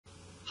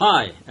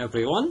Hi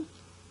everyone,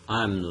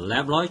 I'm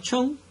Lap-Loi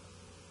Chung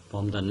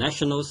from the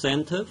National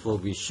Center for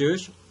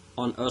Research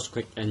on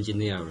Earthquake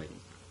Engineering.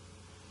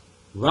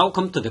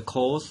 Welcome to the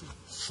course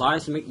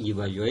Seismic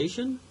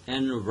Evaluation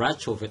and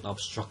Retrofit of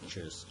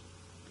Structures,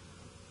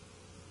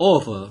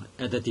 offered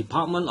at the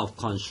Department of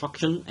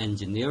Construction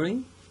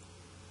Engineering,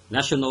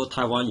 National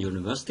Taiwan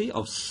University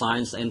of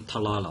Science and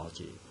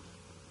Technology.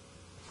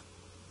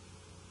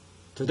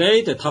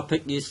 Today the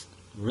topic is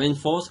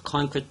reinforced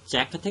concrete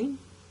jacketing.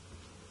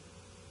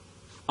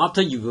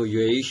 After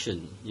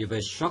evaluation, if a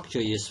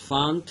structure is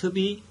found to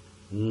be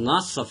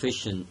not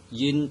sufficient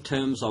in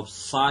terms of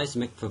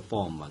seismic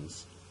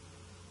performance,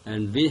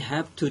 and we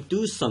have to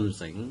do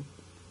something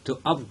to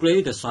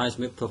upgrade the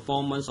seismic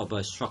performance of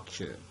a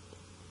structure.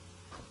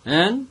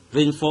 And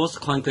reinforced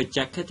concrete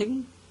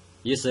jacketing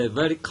is a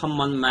very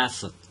common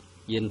method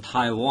in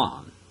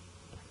Taiwan.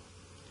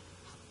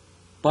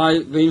 By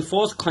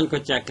reinforced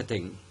concrete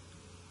jacketing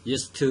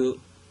is to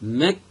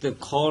make the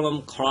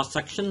column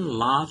cross-section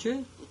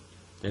larger.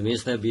 That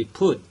means that we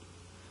put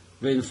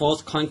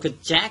reinforced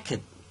concrete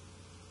jacket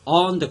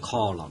on the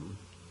column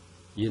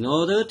in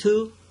order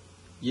to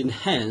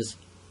enhance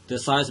the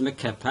seismic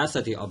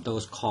capacity of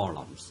those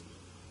columns.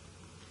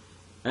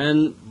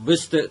 And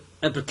with the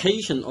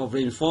application of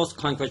reinforced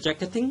concrete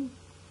jacketing,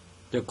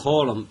 the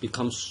column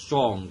becomes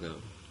stronger.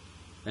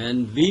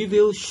 And we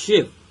will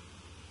shift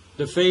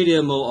the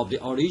failure mode of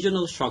the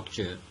original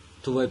structure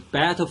to a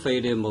better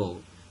failure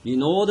mode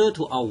in order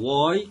to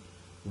avoid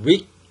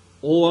weak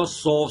or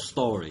soft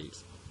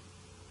stories.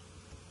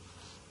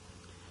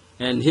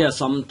 And here's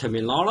some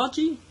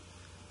terminology.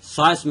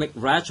 Seismic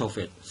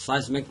retrofit.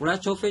 Seismic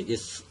retrofit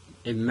is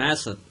a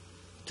method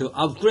to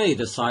upgrade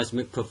the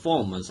seismic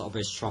performance of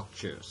a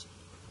structure.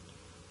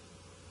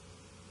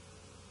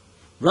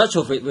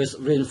 Retrofit with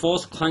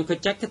reinforced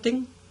concrete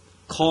jacketing,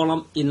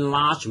 column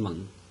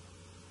enlargement.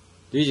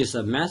 This is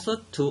a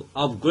method to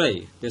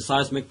upgrade the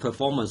seismic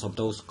performance of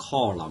those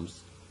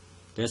columns.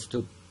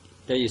 That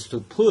is to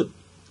put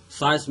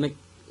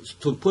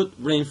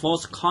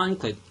reinforced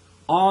concrete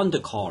on the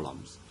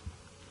columns.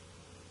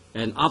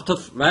 And after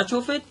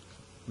retrofit,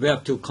 we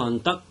have to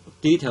conduct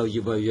detailed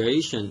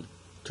evaluation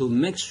to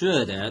make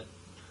sure that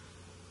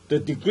the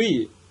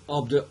degree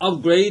of the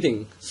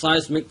upgrading,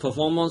 seismic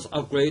performance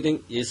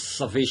upgrading, is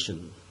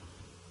sufficient.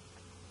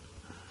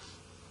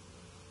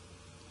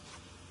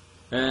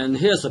 And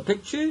here's a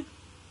picture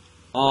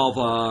of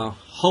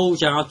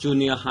Hojia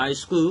Junior High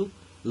School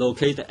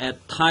located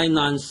at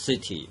Tainan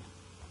City.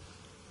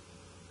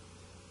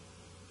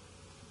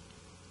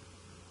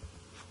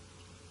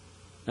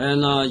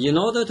 And in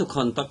order to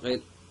conduct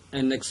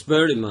an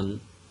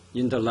experiment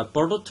in the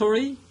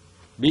laboratory,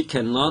 we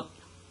cannot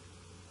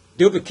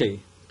duplicate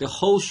the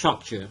whole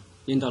structure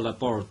in the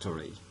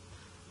laboratory.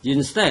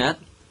 Instead,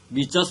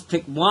 we just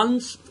take one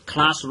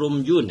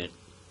classroom unit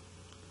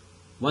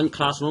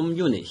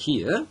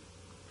here,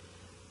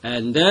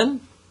 and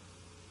then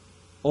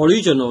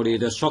originally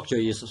the structure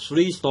is a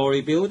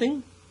 3-story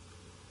building.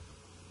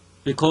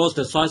 Because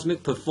the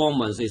seismic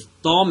performance is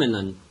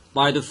dominant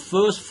by the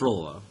first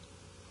floor,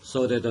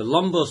 so that the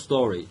lumber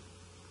story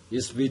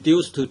is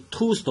reduced to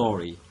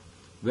 2-story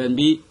when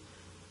we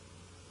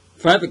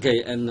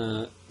fabricate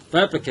a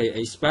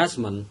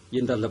specimen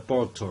in the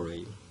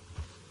laboratory.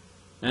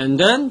 And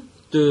then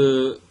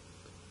the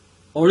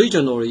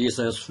originally is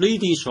a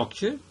 3D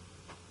structure,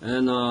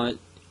 and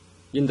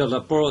in the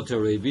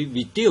laboratory we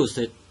reduce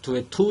it to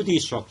a 2D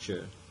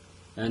structure,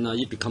 and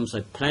it becomes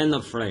a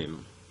planar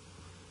frame.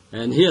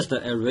 And here's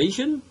the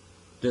elevation,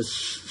 the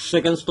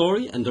second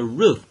story, and the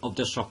roof of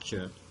the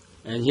structure.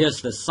 And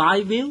here's the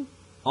side view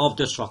of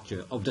the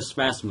structure, of the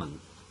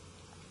specimen.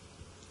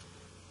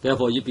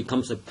 Therefore, it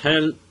becomes a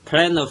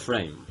planar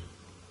frame.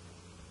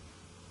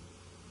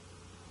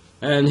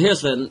 And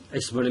here's an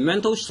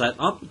experimental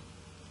setup.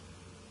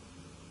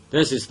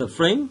 This is the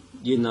frame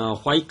in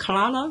white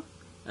color,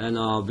 and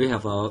we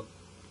have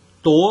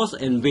doors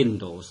and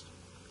windows.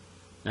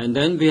 And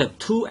then we have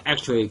 2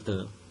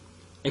 actuators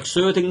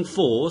exerting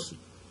force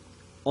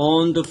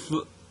on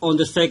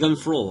the second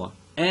floor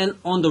and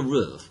on the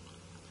roof.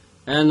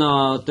 And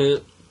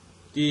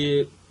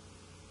the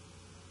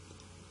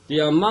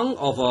amount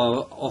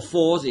of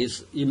force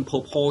is in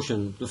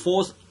proportion. The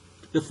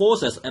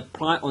forces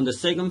applied on the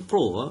second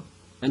floor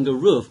and the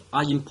roof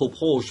are in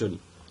proportion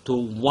to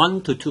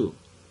 1 to 2.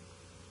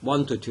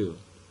 1 to 2.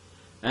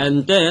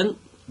 And then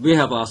we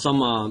have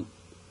some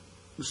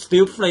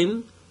steel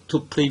frame to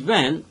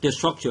prevent the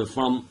structure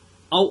from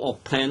out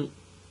of plane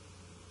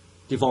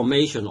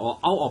deformation or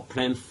out of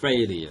plane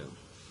failure.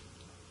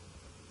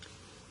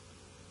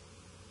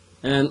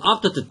 And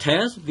after the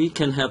test, we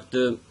can have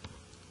the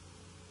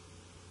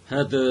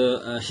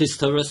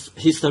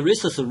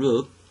hysteresis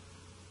loop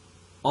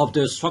of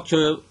the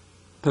structure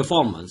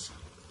performance.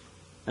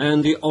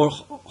 And the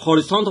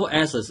horizontal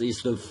axis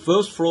is the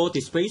first floor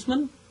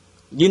displacement,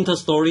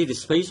 interstory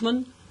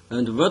displacement,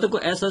 and the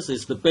vertical axis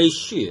is the base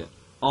shear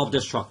of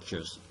the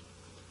structures.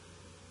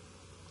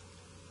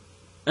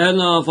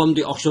 And from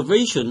the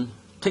observation,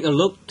 take a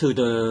look to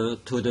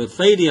the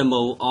failure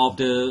mode of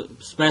the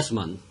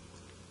specimen.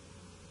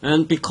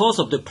 And because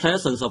of the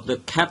presence of the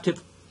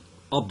captive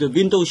of the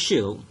window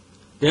shield,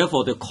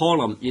 therefore the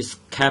column is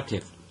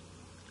captive.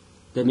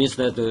 That means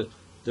that the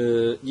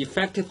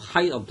effective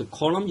height of the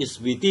column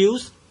is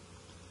reduced,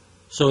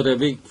 so that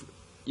we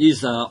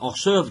is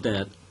observed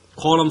that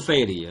column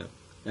failure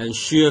and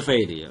shear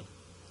failure.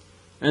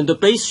 And the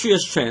base shear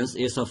strength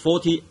is a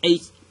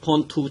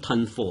 48.2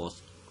 ton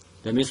force.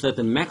 That means that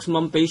the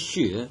maximum base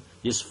shear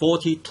is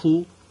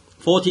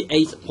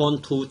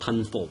 48.2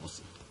 ton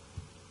force.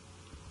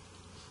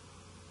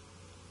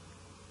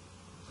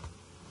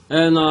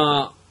 And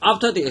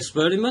after the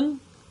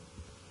experiment,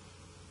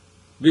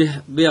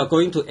 we are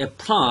going to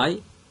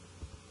apply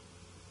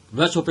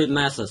retrofit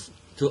methods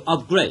to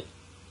upgrade,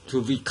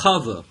 to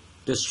recover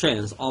the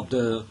strength of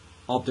the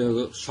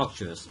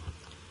structures.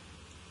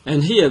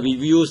 And here we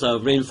use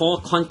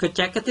reinforced concrete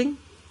jacketing,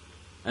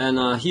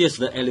 and here's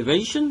the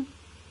elevation.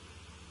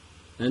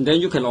 And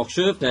then you can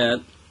observe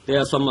that there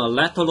are some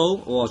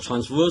lateral or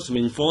transverse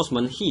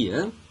reinforcement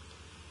here,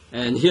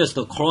 and here's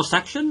the cross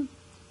section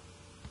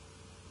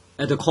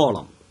at the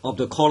column of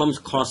the column's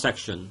cross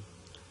section.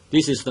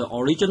 This is the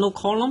original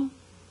column,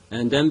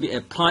 and then we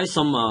apply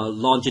some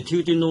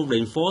longitudinal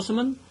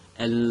reinforcement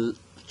and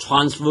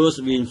transverse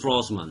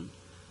reinforcement.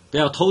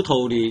 There are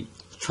totally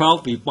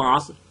 12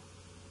 rebars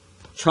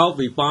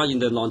in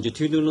the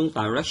longitudinal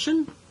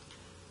direction,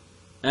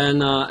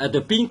 and at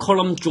the beam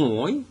column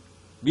joint,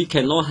 we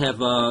cannot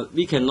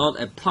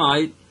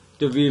apply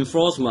the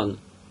reinforcement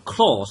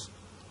across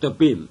the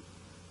beam.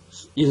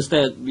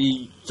 Instead,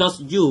 we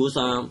just use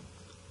a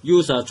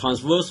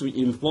transverse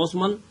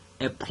reinforcement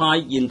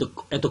applied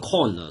at the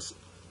corners.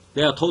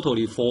 There are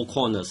totally 4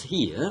 corners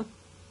here.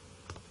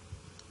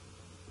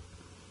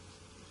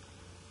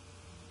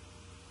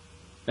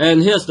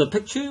 And here's the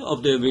picture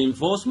of the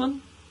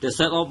reinforcement, the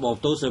setup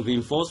of those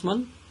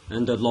reinforcement,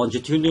 and the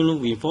longitudinal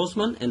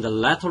reinforcement and the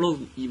lateral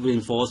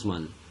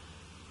reinforcement.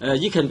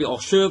 It can be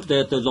observed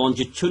that the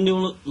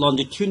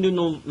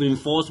longitudinal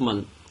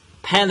reinforcement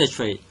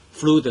penetrate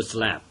through the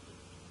slab.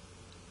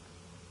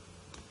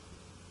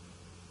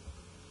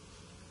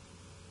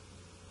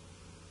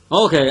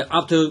 Okay,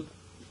 after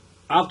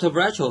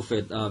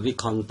retrofit,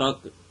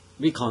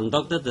 we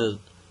conducted the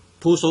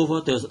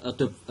pushover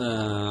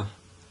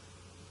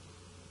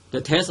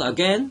the test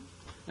again,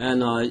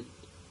 and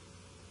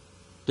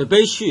the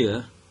base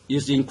shear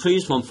is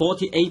increased from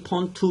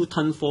 48.2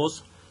 ton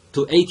force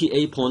to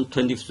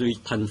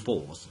 88.23 ton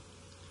force.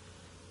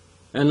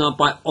 And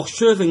by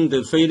observing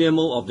the failure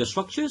mode of the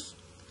structures,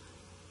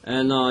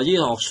 and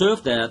you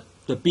observe that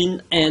the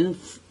beam end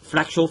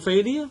fracture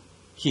failure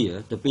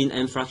here, the beam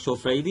end fracture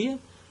failure,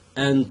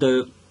 and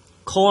the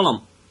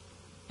column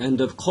end,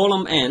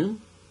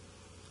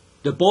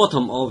 the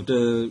bottom of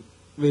the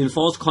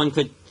reinforced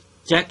concrete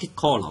jacket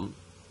column,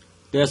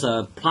 there's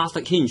a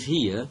plastic hinge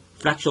here,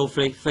 fracture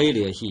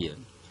failure here.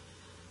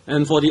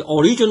 And for the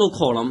original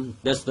column,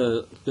 that's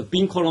the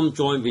beam column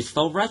joint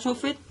without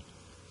retrofit,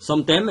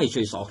 some damage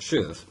is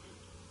observed.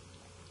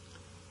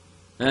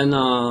 And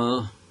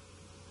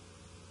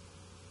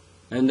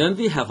then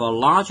we have a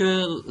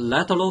larger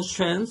lateral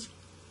strength,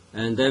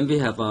 and then we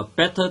have a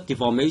better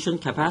deformation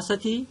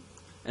capacity,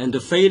 and the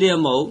failure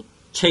mode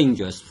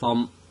changes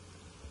from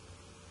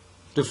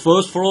the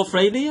first floor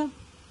failure,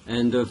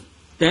 and the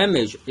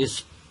damage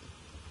is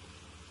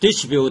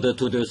distributed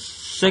to the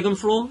second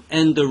floor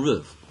and the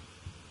roof.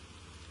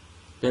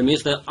 That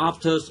means that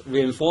after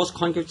reinforced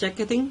concrete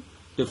jacketing,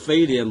 the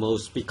failure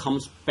mode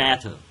becomes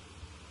better.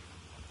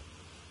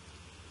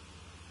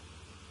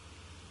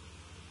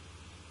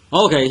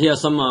 Okay, here are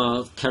some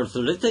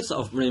characteristics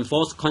of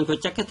reinforced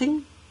concrete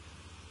jacketing.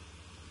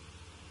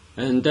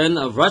 And then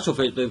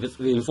retrofit with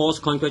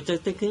reinforced concrete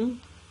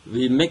jacketing,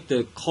 we make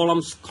the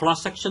column's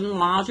cross-section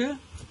larger.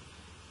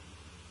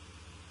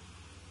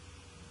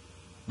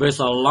 With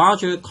a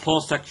larger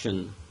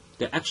cross-section,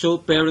 the actual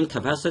bearing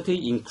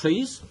capacity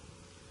increase,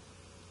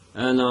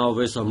 and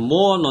with a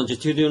more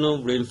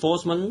longitudinal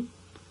reinforcement,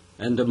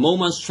 and the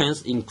moment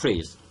strength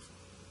increase.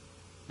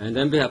 And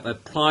then we have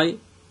applied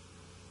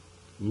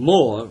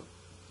more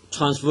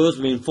transverse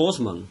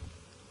reinforcement,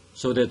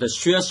 so that the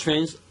shear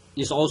strength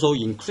is also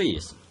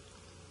increased.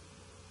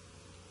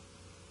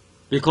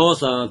 Because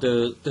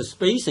the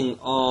spacing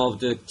of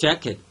the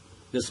jacket,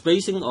 the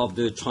spacing of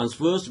the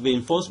transverse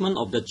reinforcement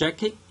of the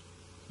jacket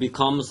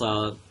becomes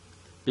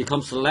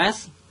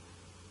less.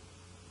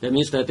 That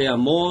means that they are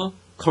more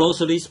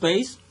closely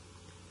spaced,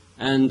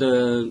 and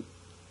the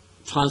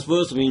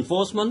transverse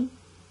reinforcement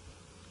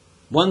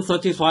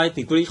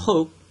 135-degree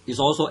hook is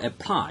also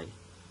applied,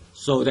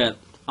 so that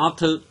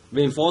after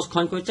reinforced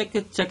concrete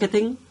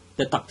jacketing,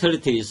 the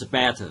ductility is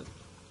better.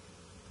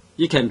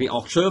 It can be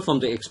observed from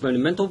the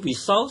experimental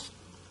results.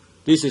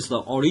 This is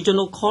the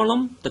original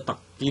column. The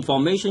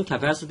deformation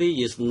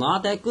capacity is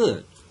not that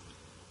good.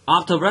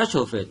 After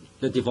retrofit,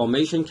 the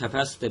deformation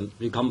capacity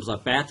becomes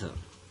better.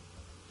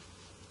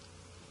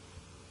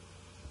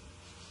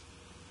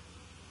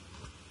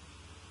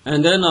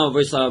 And then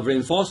with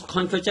reinforced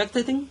concrete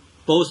jacketing,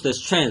 both the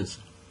strength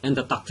and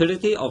the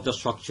ductility of the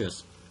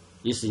structures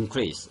is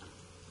increased.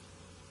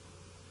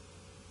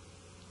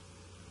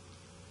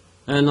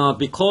 And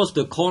because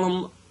the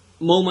column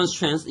moment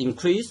strength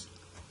increase,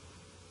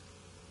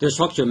 the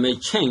structure may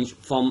change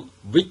from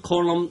weak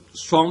column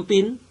strong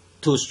beam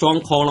to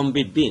strong column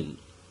weak beam,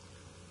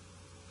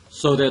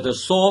 so that the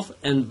soft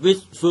and weak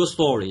first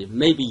story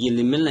may be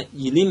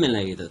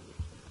eliminated,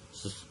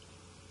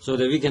 so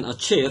that we can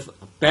achieve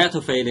better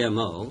failure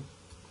mode.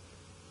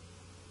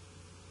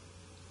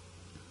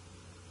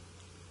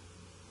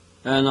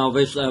 And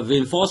with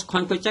reinforced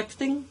concrete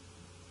jacketing,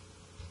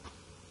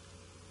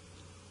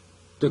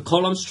 the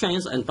column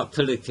strength and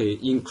ductility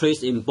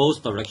increase in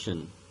both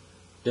directions.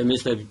 That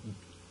means that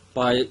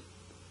by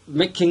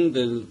making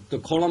the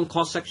column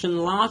cross-section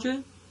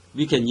larger,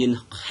 we can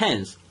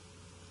enhance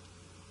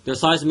the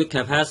seismic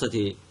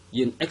capacity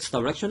in X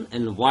direction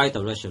and Y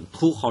direction,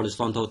 two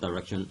horizontal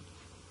directions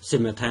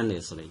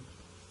simultaneously.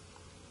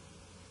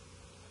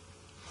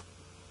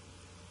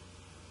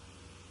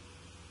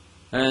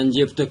 And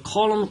if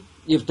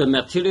the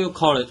material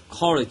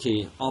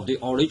quality of the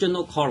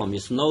original column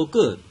is no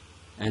good,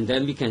 and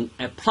then we can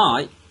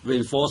apply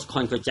reinforced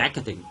concrete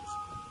jacketing.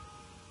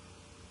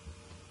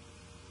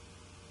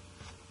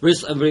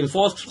 With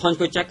reinforced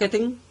concrete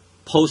jacketing,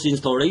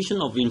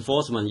 post-installation of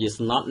reinforcement is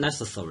not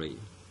necessary.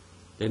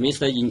 That means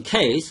that in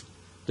case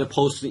the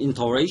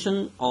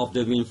post-installation of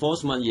the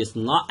reinforcement is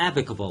not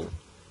applicable,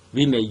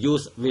 we may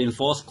use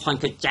reinforced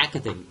concrete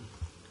jacketing.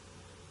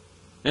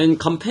 And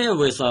compare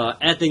with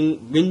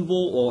adding wind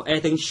wall or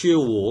adding shear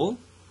wall,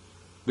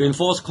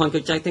 reinforced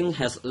concrete jacketing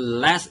has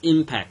less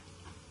impact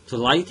to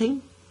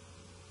lighting,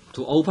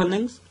 to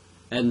openings,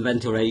 and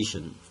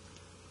ventilation.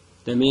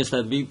 That means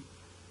that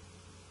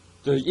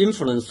the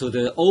influence to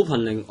the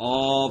opening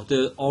of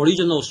the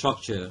original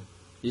structure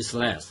is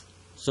less,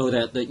 so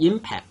that the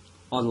impact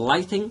on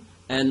lighting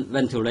and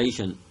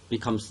ventilation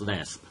becomes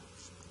less.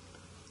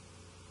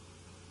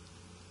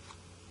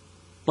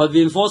 But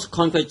reinforced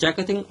concrete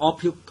jacketing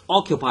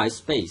occupies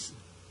space,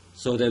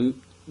 so that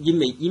it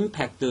may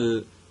impact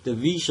the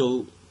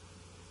visual.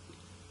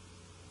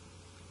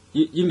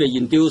 It may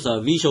induce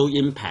a visual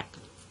impact.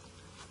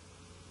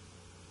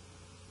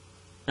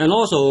 And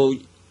also,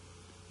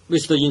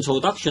 with the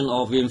introduction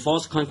of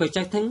reinforced concrete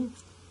jacketing,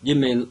 it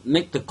may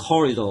make the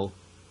corridor,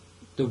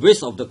 the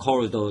width of the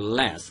corridor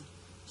less,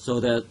 so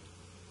that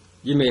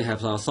you may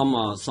have some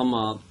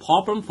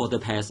problem for the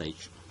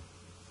passage.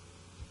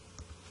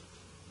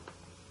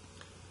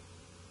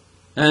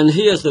 And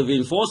here's the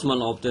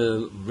reinforcement of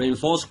the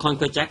reinforced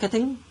concrete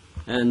jacketing,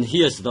 and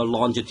here's the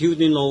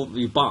longitudinal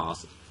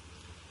rebars.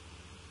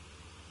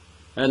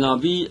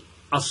 And we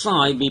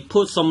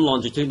put some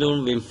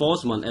longitudinal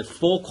reinforcement at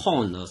four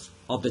corners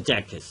of the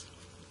jackets,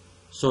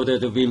 so that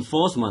the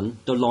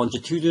reinforcement, the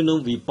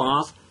longitudinal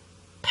rebars,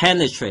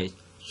 penetrate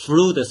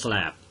through the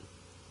slab,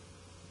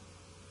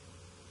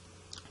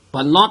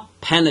 but not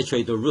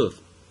penetrate the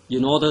roof,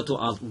 in order to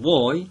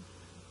avoid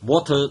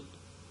water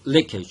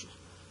leakage,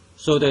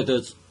 so that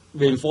the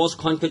reinforced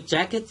concrete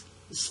jackets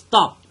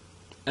stop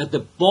at the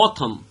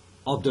bottom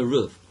of the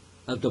roof.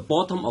 At the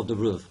bottom of the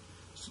roof,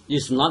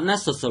 it's not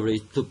necessary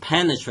to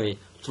penetrate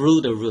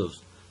through the roof,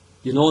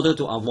 in order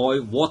to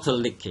avoid water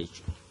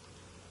leakage.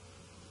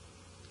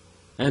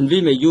 And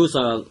we may use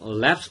a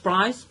lap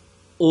splice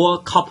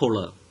or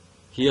coupler.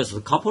 Here's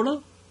a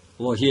coupler,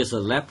 or here's a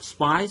lap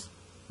splice,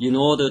 in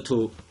order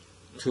for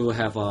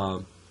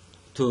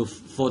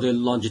the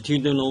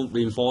longitudinal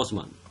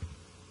reinforcement.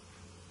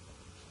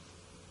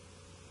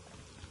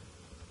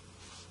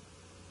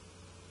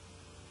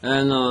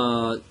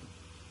 And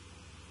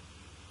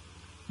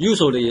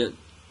usually,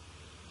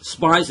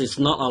 splice is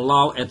not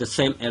allowed at the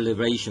same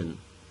elevation.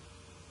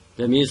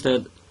 That means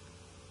that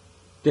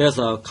there's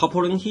a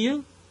coupling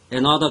here,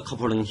 another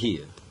coupling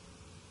here.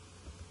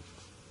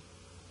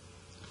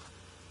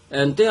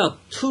 And there are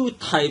two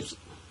types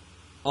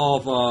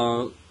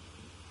of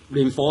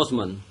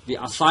reinforcement,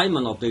 the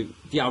assignment of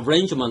the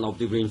arrangement of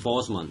the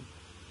reinforcement.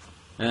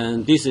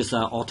 And this is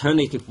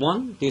alternative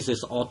 1, this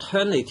is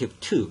alternative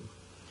 2.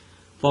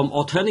 From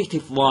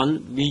alternative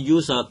 1, we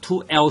use a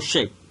 2L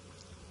shape.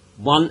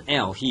 One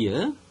L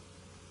here,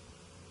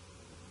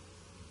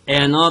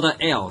 another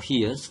L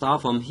here,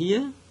 start from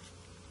here,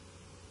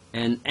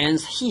 and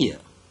ends here.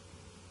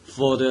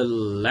 For the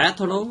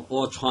lateral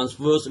or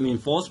transverse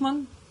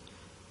reinforcement,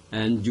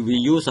 and we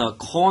use a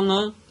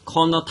corner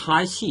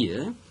ties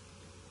here.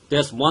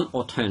 That's one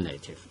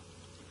alternative.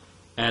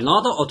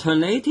 Another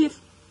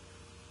alternative,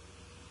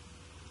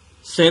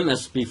 same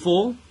as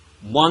before,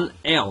 one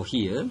L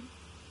here,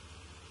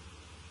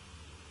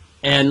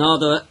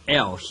 another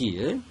L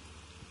here.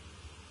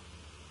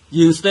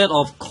 Instead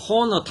of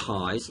corner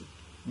ties,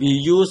 we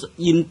use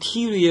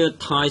interior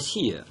ties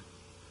here,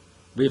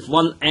 with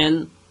one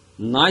end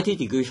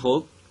 90-degree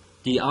hook,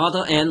 the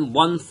other end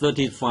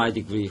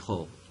 135-degree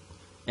hook,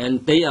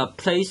 and they are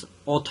placed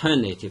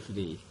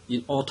alternatively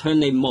in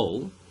alternate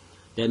mode.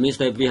 That means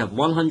that we have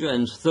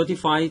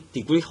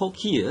 135-degree hook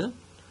here,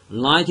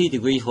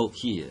 90-degree hook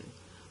here,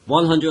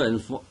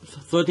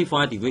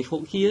 135 degree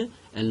hook here,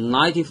 and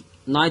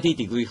 90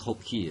 degree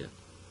hook here.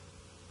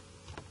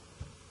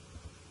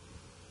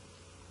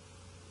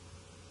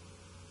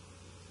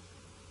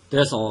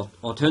 There's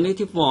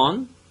alternative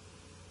one.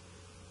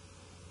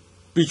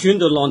 Between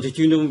the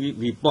longitudinal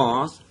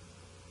V-bars,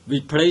 we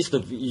place the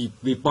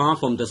V-bar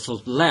from the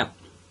slab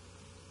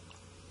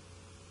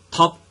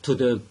top to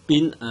the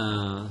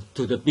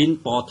bin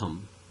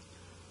bottom.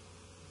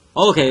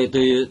 Okay,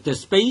 the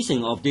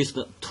spacing of these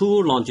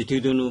two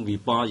longitudinal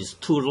V-bars is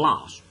too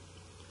large.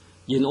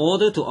 In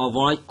order to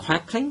avoid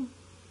crackling,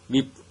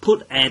 we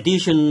put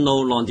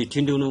additional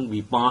longitudinal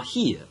V-bar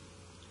here.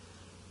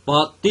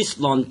 But this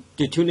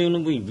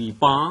longitudinal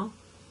V-bar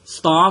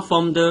starts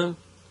from the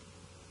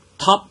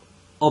top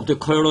of the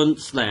current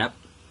slab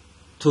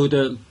to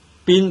the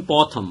bin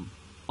bottom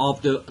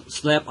of the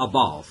slab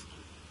above.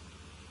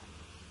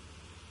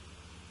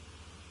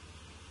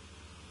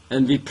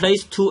 And we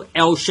place two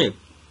L-shaped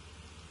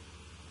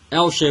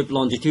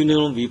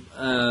longitudinal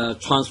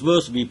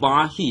transverse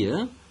V-bar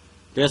here.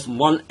 There's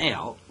one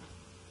L,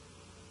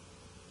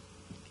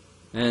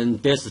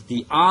 and there's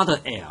the other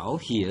L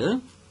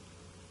here,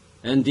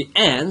 and the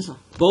ends,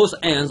 both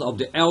ends of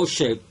the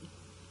L-shaped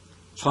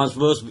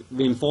transverse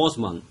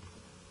reinforcement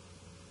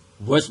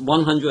with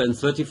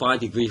 135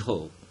 degree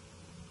hole.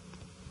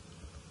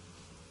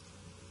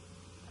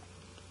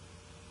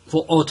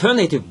 For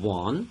alternative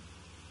one,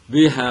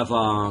 we have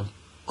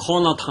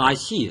corner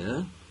ties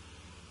here,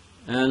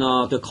 and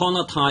the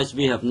corner ties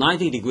we have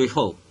 90 degree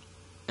hole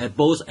at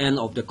both ends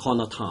of the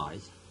corner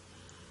ties.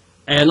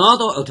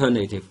 Another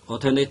alternative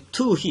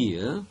 2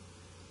 here,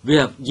 we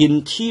have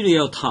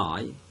interior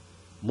tie.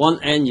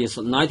 One end is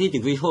 90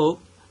 degree hole,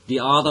 the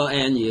other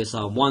end is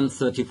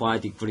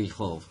 135 degree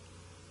hole.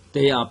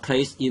 They are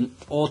placed in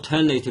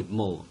alternative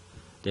mode.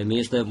 That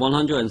means that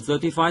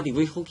 135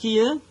 degree hook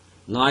here,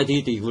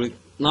 90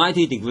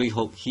 degree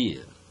hook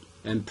here,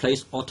 and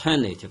placed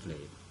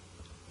alternatively.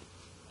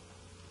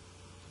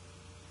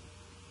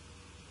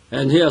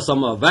 And here are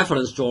some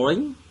reference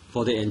drawing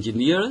for the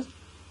engineers.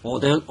 Or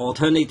then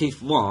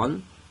alternative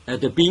one,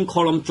 at the beam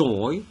column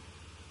joint,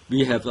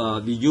 we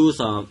use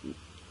a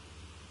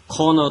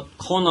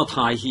corner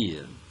tie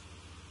here.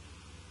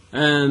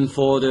 And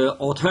for the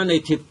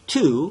alternative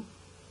two,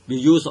 we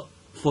use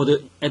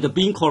at the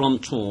beam column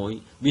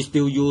joint, we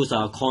still use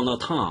a corner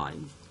tie.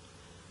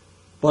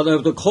 But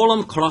of the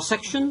column cross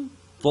section,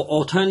 for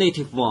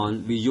alternative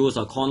one, we use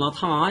a corner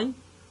tie.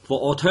 For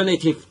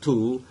alternative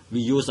two, we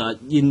use an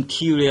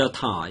interior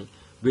tie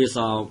with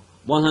a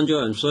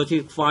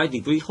 135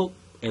 degree hook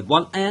at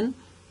one end,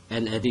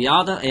 and at the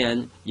other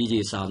end, it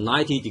is a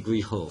 90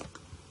 degree hook.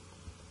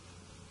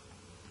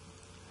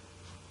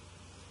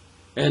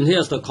 And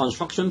here's the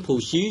construction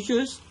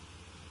procedures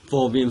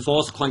for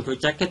reinforced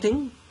concrete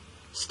jacketing.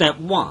 Step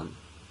 1,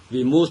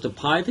 remove the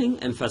piping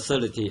and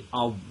facility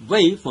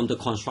away from the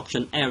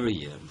construction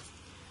area.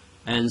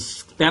 And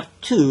step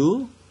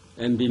 2,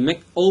 and we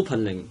make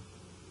opening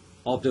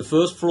of the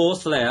first floor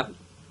slab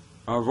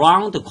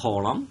around the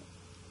column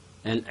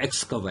and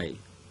excavate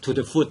to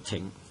the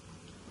footing.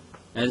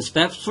 And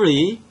step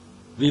 3,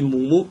 we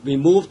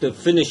remove the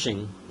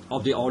finishing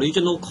of the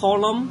original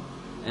column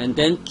and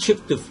then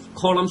chip the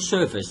column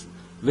surface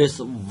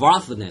with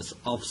roughness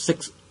of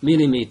 6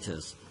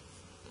 millimeters.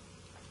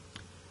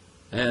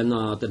 And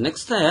the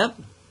next step,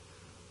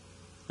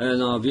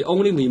 and we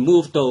only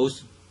remove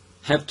those,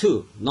 have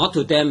to, not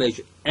to damage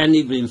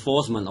any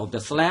reinforcement of the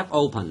slab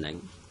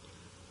opening.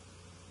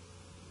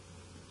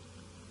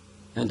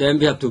 And then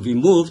we have to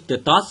remove the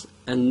dust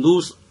and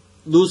loose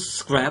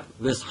scrap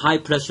with high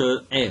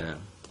pressure air.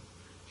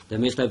 That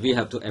means that we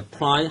have to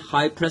apply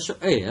high pressure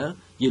air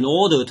in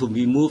order to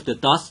remove the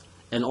dust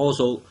and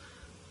also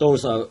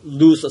those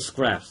loose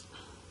scraps.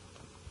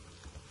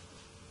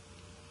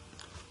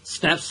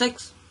 Step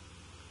 6,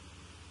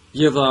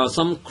 if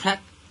some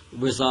crack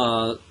with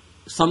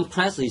some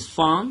cracks is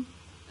found,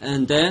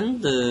 and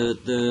then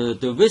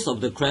the width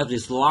of the crack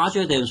is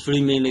larger than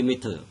 3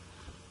 millimeters,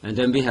 and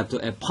then we have to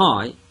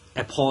apply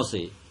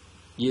epoxy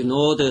in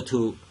order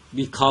to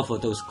recover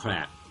those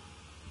cracks.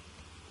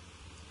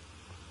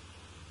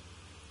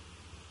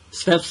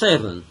 Step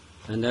 7,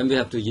 and then we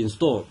have to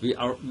install. We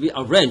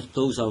arrange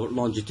those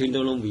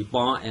longitudinal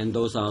V-bar and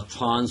those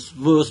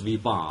transverse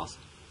V-bars.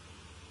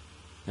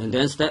 And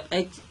then step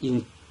 8,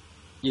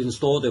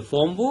 install the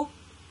formwork,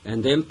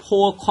 and then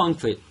pour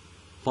concrete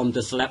from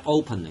the slab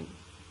opening.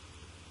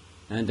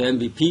 And then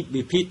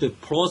repeat the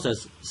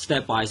process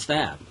step by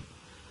step.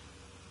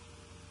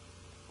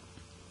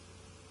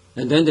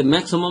 And then the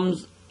maximum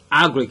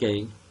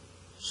aggregate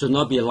should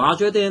not be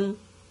larger than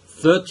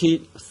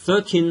 13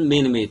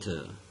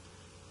 millimeters.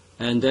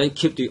 And then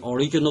keep the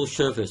original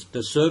surface,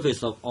 the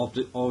surface of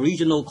the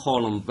original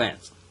column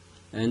wet.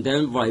 And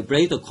then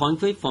vibrate the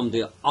concrete from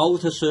the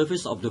outer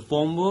surface of the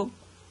formwork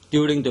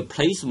during the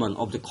placement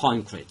of the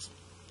concrete.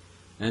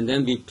 And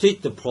then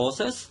repeat the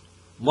process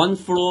one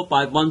floor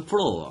by one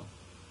floor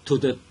to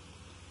the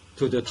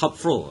top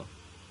floor,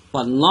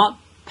 but not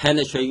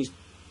penetrating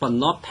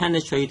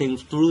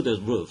through the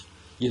roof.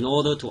 in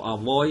order to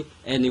avoid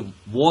any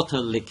water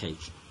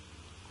leakage.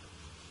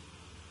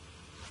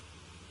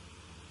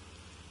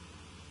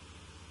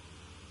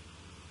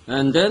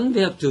 And then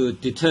we have to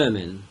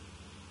determine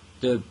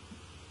the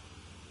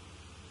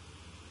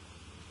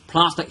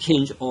plastic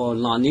hinge or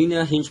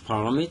nonlinear hinge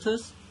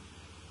parameters.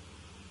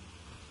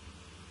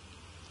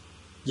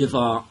 If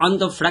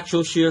under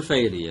flexural shear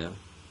failure,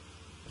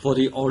 for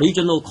the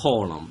original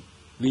column,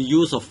 we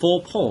use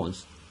 4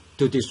 points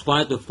to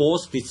describe the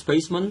force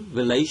displacement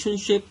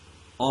relationship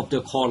of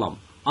the column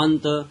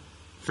under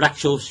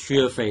flexural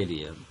shear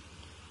failure.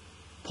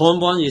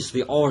 Point 1 is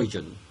the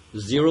origin,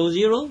 0,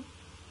 0.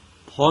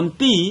 Point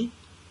B,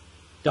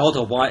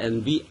 delta y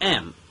and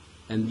Vm.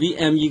 And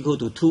Vm equal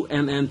to 2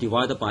 mm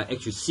divided by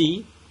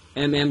hc.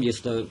 Mm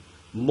is the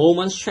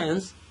moment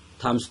strength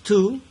times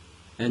 2,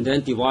 and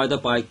then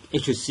divided by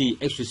hc.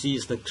 hc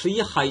is the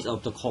clear height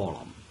of the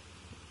column.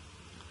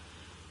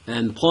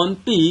 And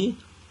point B,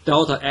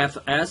 delta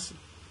Fs,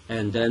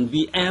 and then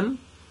Vm.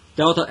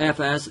 Delta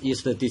Fs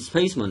is the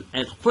displacement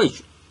at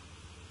which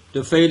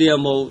the failure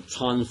mode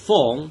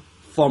transforms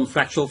from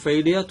flexural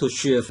failure to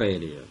shear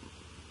failure.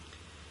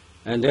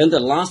 And then the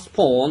last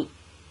point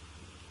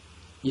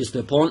is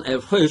the point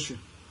at which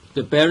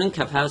the bearing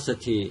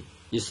capacity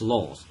is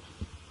lost.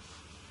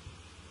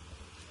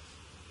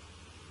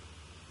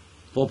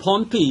 For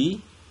point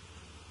P,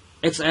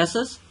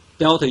 x-axis,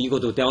 delta equal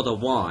to delta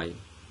y,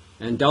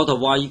 and delta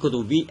y equal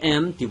to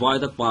Vm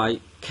divided by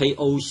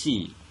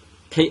KOC.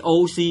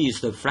 KOC is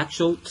the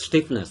flexural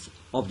stiffness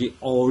of the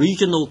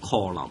original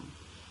column,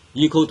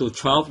 equal to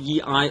 12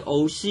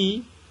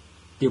 EIOC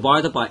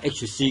divided by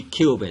HC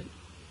cubic.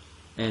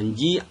 And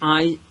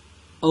EIOC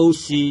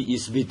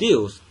is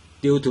reduced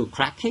due to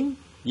cracking,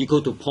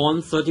 equal to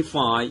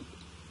 0.35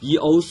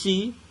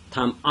 EOC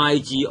times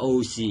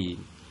IGOC.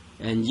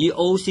 And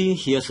EOC,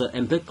 here's the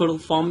empirical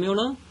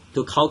formula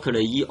to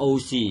calculate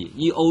EOC.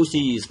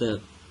 EOC is the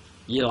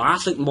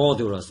elastic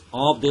modulus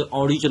of the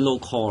original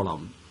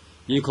column,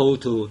 equal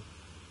to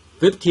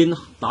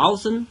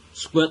 15,000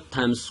 squared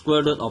times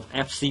square root of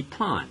FC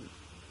prime.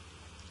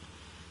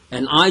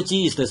 And Ig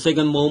is the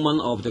second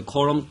moment of the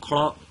column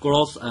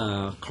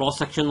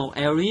cross-sectional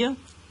area,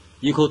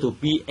 equal to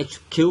BH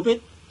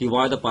cubic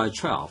divided by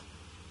 12.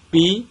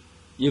 B,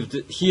 if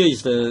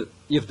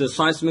the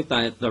seismic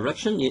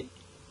direction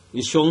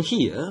is shown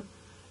here,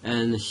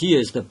 and here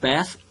is the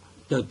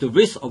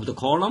width of the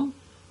column,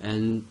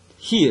 and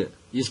here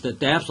is the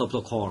depth of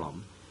the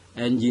column.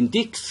 And in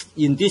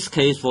this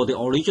case, for the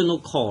original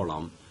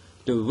column,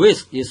 the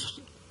width is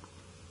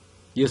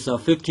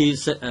 50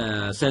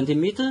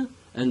 centimeter,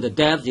 and the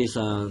depth is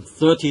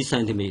 30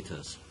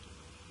 centimeters.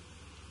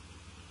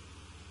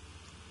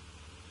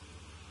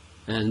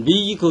 And V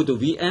equal to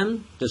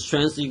Vm, the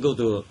strength equal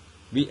to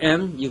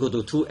Vm equal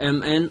to 2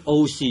 mn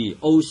OC.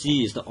 OC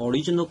is the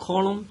original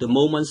column, the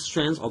moment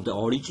strength of the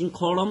original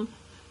column,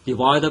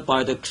 divided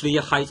by the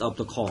clear height of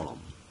the column.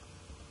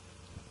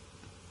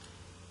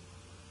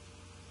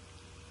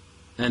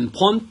 And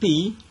point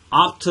B,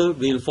 after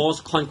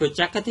reinforced concrete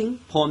jacketing,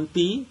 point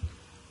B,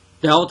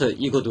 delta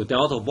equal to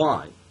delta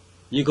y,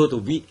 equal to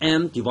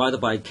Vm divided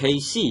by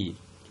Kc,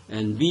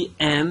 and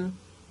Vm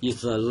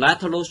is the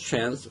lateral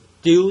strength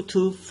due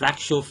to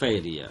flexural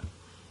failure,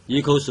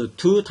 equals to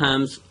 2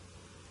 times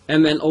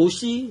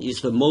MNOC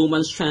is the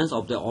moment strength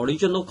of the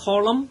original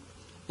column,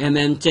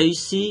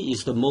 MNJC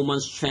is the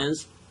moment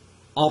strength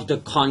of the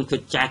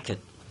concrete jacket,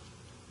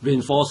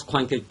 reinforced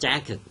concrete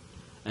jacket,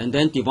 and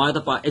then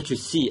divided by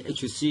HC.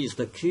 HC is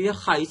the clear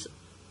height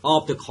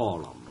of the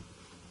column.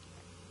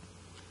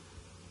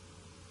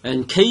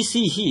 And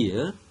Kc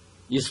here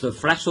is the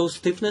flexural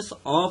stiffness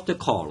of the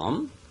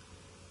column,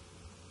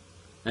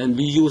 and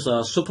we use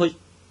a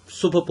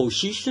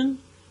superposition.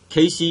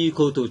 Kc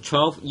equal to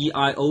 12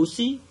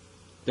 EIOC,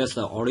 that's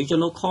the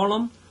original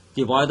column,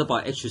 divided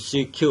by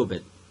HC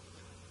cubic,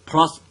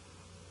 plus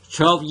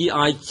 12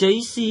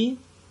 EIJC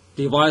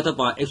divided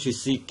by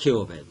HC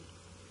cubic.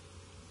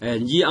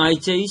 And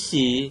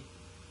EIJC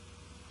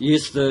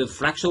is the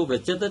flexural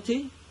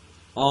rigidity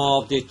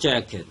of the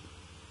jacket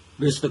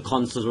with the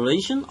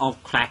consideration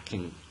of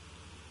cracking,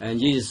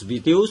 and it is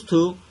reduced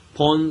to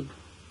 0.35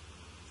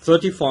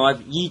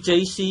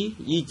 EJC.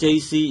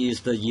 EJC is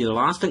the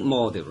elastic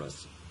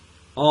modulus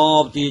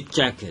of the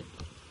jacket,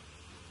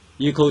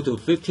 equal to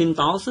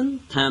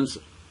 15,000 times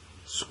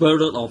square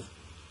root of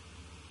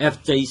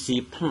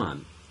FJC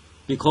prime,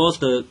 because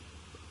the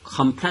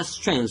compressed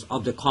strength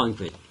of the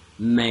concrete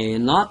may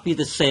not be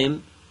the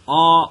same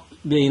of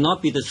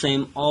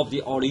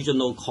the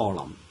original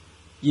column.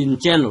 In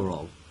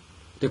general,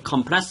 the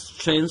compressed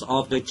strength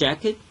of the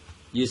jacket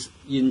is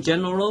in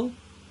general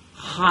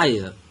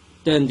higher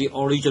than the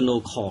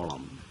original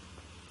column.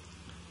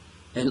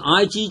 And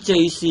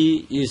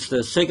IGJC is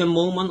the second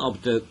moment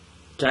of the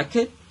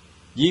jacket,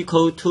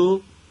 equal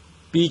to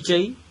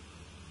BJ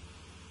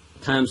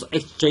times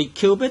HJ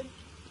cubic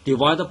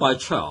divided by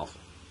 12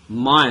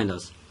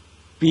 minus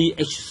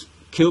BH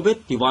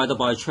cubic divided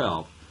by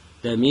 12.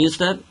 That means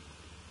that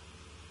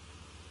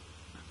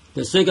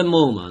the second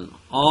moment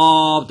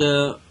of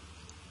the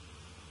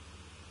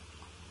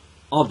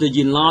of the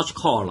enlarged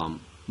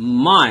column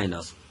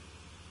minus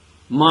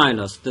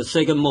the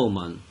second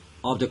moment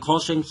of the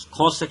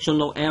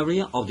cross-sectional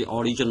area of the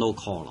original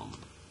column.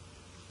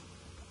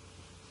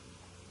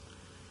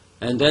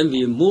 And then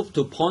we move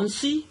to point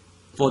C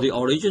for the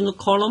original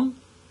column,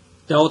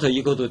 delta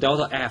equal to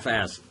delta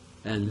Fs,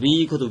 and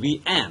V equal to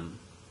Vm.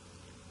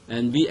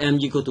 And Vm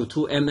equal to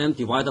 2mm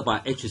divided by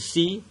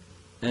Hc.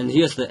 And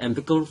here's the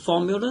empirical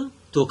formula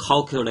to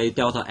calculate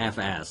delta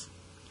Fs,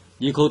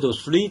 equal to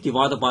 3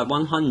 divided by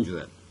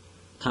 100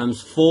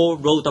 times 4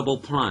 rho double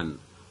prime.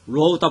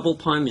 Rho double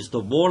prime is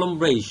the volume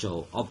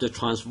ratio of the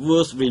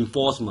transverse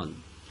reinforcement,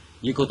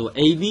 equal to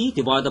AB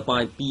divided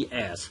by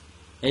BS.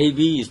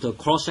 AB is the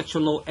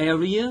cross-sectional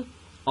area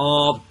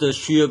of the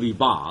shear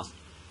rebars,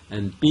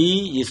 and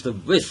B is the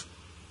width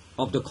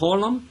of the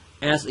column,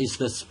 S is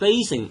the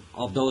spacing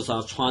of those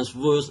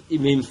transverse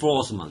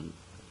reinforcement.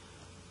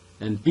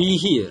 And B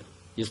here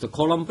is the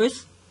column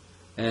width,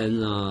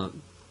 and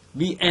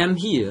Vm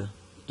here,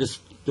 the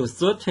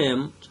third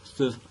term,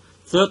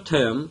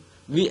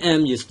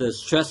 Vm is the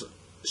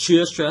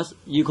shear stress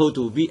equal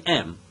to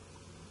Vm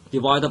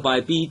divided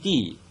by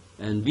Bd,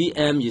 and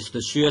Vm is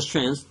the shear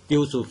strength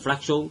due to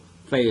flexural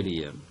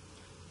failure.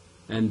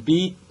 And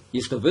B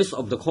is the width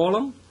of the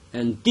column,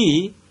 and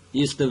D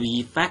is the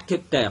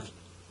effective depth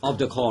of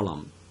the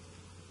column.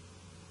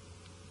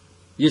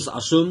 Is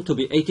assumed to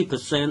be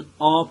 80%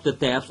 of the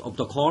depth of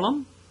the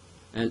column,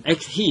 and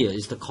H here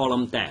is the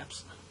column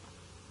depth.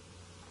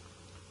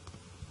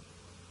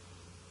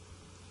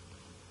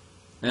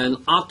 And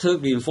after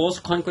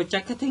reinforced concrete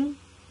jacketing,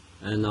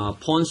 and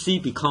point C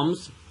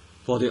becomes,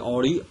 for the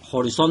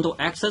horizontal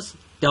axis,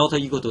 delta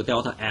equal to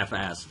delta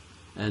Fs,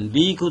 and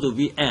V equal to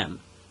Vm.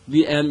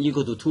 Vm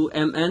equal to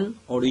 2mn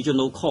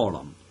original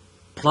column,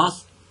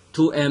 plus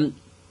 2m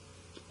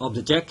of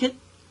the jacket,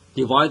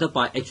 divided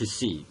by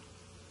Hc.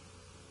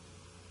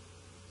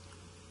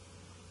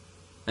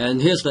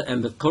 And here's the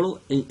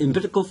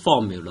empirical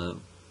formula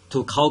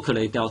to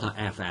calculate delta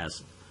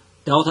Fs.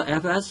 Delta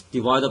Fs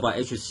divided by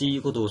Hc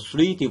equal to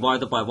 3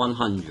 divided by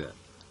 100.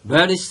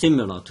 Very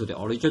similar to the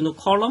original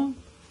column,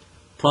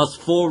 plus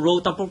 4 rho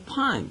double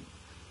prime.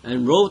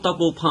 And rho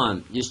double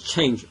prime is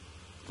changed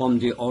from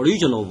the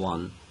original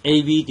one,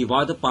 AB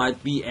divided by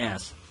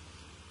BS,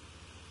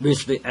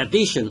 with the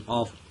addition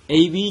of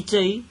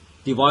ABJ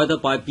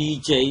divided by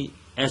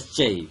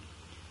BJ/SJ.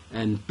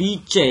 And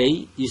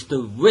BJ is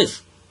the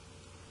width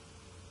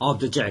of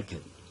the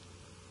jacket,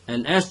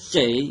 and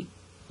SJ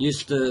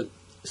is the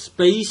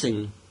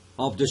spacing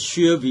of the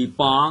shear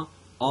rebar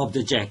of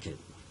the jacket.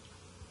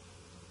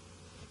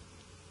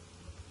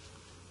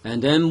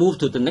 And then move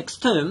to the next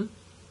term,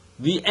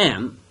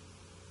 Vm.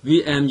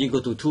 Vm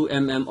equal to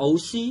 2mm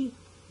OC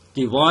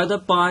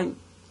divided by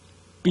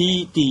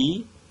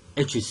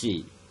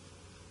BD/HC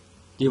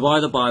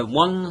divided by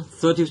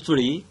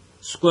 133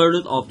 square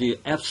root of the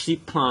FC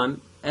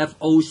prime,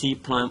 FOC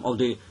prime of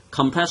the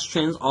compressed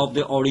strength of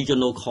the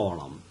original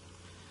column,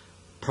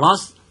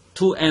 plus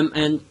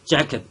 2mn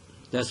jacket,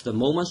 that's the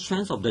moment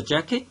strength of the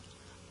jacket,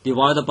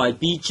 divided by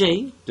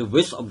Bj, the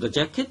width of the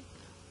jacket,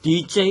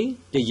 Dj,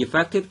 the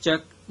effective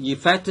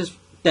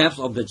depth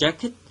of the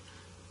jacket,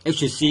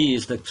 Hc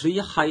is the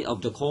clear height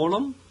of the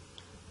column,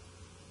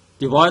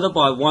 divided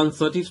by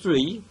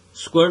 133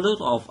 square root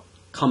of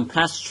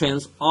compressed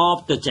strength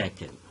of the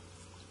jacket.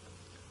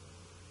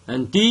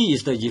 And D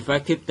is the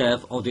effective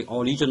depth of the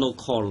original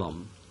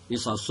column.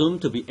 It's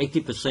assumed to be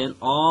 80%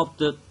 of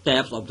the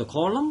depth of the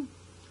column,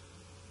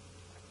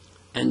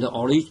 and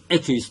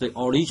H is the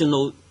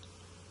original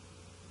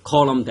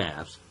column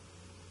depth.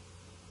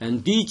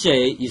 And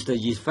DJ is the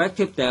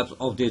effective depth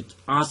of the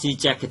RC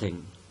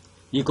jacketing,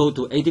 equal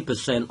to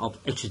 80%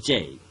 of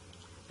HJ.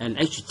 And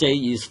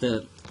HJ is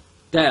the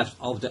depth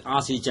of the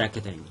RC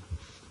jacketing.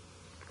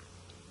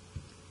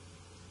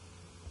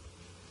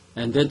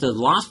 And then the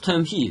last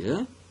term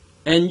here,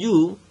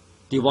 NU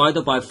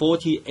divided by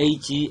 40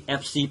 AG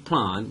FC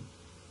prime,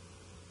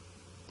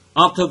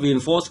 after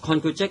reinforced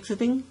concrete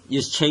jacketing,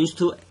 is changed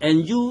to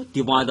NU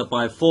divided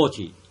by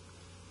 40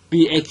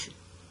 BH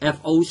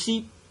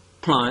FOC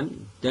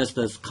prime, that's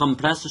the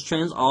compressed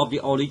strength of the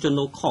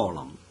original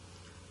column,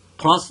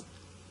 plus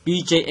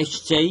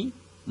BJHJ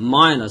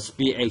minus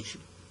BH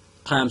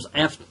times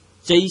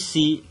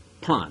FJC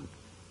prime.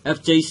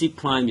 FJC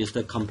prime is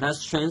the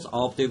compressed strength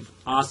of the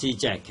RC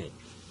jacket.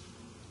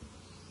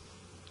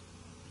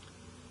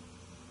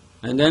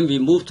 And then we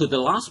move to the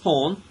last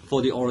point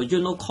for the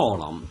original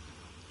column,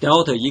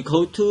 delta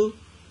equal to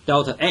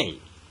delta A,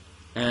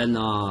 and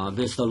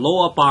with the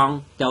lower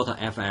bound delta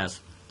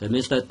Fs. That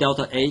means that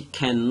delta A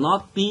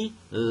cannot be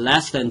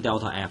less than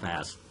delta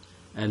Fs,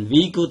 and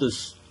V equal to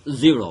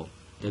 0.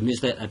 That means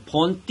that at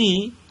point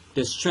D,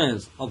 the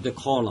strength of the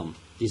column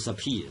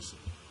disappears.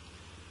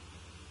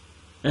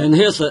 And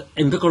here's the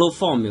empirical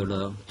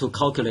formula to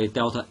calculate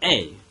delta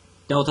A.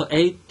 Delta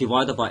A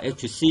divided by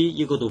HC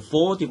equal to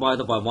 4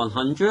 divided by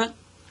 100,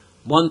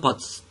 1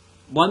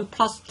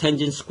 plus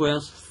tangent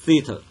squared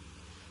theta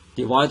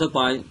divided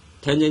by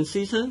tangent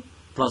theta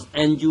plus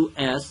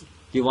NUS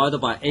divided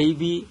by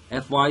AB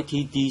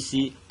FYT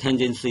DC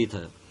tangent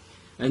theta.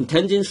 And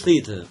tangent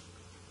theta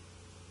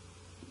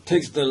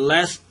takes the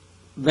last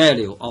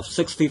value of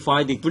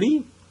 65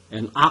 degree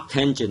and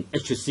arctangent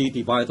HC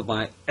divided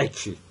by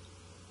H.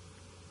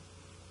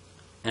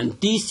 And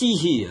DC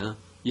here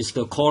is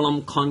the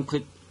column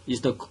concrete,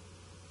 is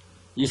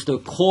the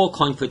core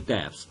concrete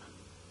depth.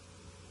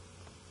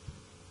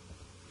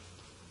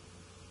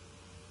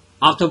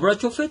 After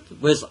retrofit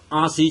with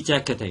RC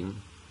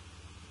jacketing,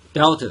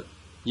 delta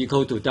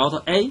equal to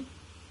delta A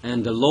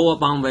and the lower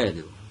bound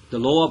value. The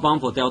lower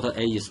bound for delta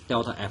A is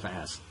delta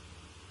Fs.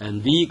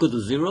 And V equal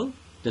to 0,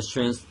 the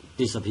strength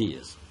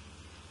disappears.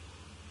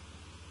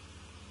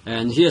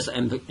 And here's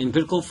an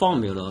empirical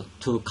formula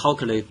to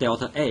calculate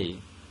delta A.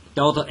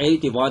 Delta A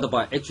divided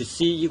by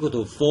HC equal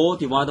to 4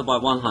 divided by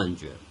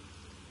 100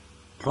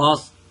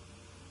 plus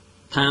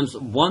times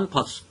 1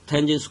 plus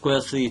tangent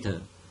square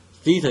theta.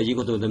 Theta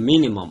equal to the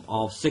minimum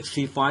of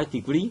 65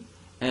 degree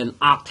and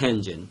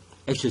arctangent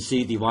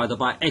HC divided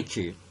by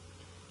H.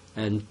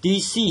 And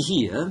DC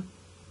here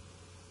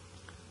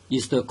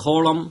is the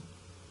column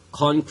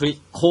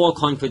core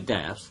concrete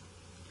depth,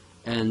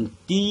 and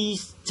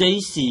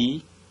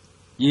JC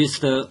is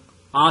the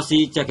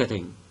RC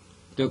jacketing,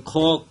 the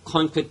core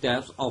concrete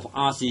depth of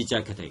RC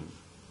jacketing.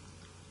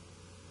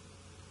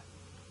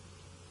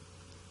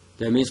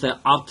 That means that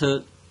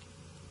after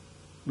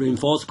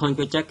reinforced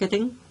concrete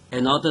jacketing,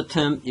 another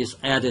term is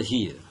added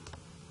here.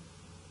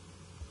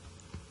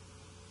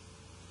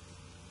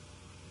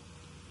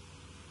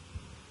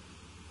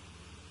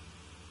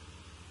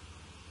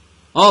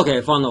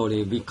 Okay,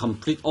 finally, we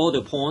complete all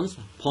the points,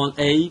 point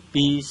A,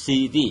 B,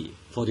 C, D,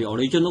 for the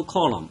original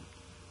column.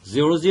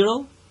 0,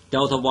 0,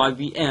 delta Y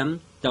Vm,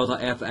 delta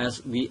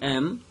Fs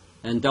Vm,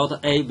 and delta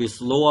A with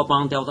lower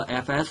bound delta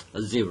Fs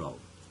 0.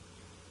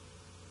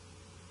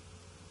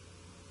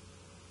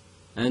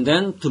 And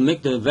then to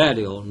make the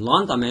value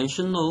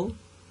non-dimensional,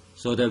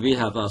 so that we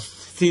have a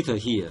theta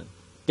here.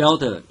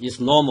 Delta is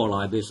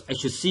normalized with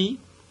Hc,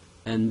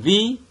 and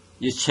V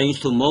is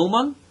changed to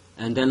moment,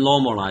 and then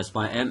normalized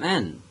by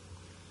Mn.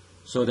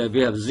 So that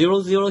we have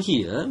 0, 0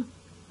 here,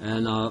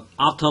 and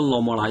after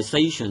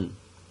normalization,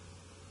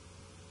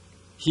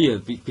 here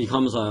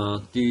becomes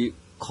the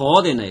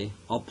coordinate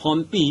of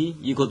point B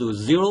equal to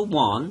 0,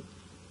 1,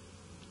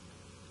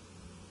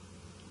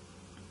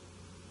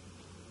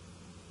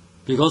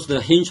 because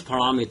the hinge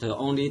parameter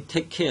only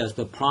takes care of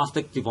the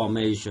plastic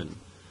deformation.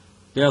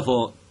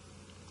 Therefore,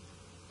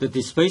 the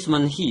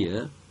displacement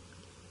here,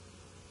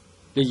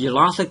 the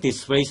elastic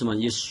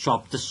displacement is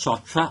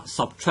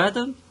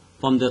subtracted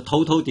from the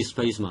total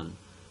displacement.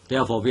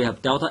 Therefore, we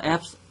have delta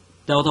F,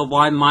 delta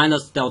Y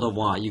minus delta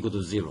Y equal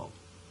to 0.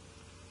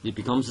 It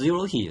becomes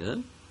 0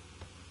 here.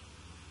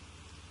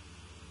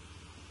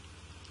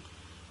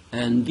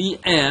 And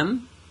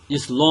Vm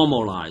is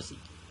normalized.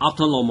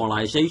 After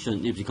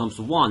normalization, it becomes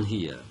 1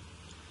 here.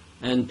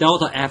 And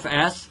delta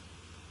Fs,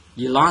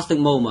 elastic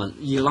moment,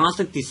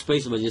 elastic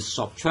displacement is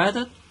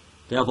subtracted.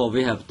 Therefore,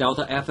 we have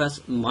delta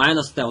Fs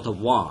minus delta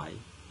Y.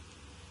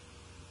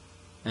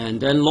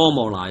 And then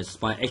normalized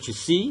by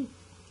Hc,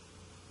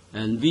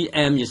 and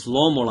Vm is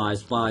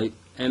normalized by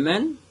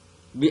Mn,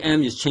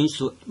 Vm is changed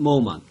to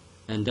moment,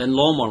 and then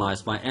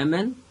normalized by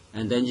Mn,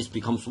 and then it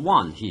becomes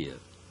 1 here.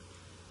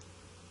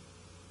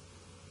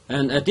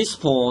 And at this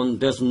point,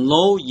 there's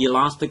no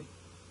elastic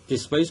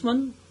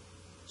displacement,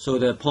 so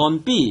the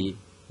point B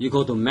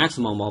equal to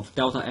maximum of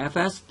delta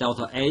Fs,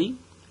 delta A,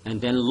 and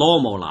then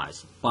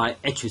normalized by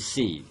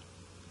Hc.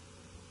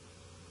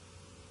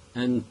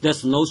 And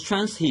there's no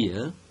strength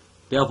here.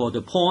 Therefore,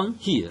 the point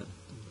here,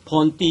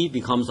 point D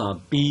becomes a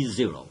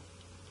B0.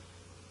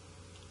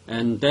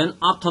 And then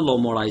after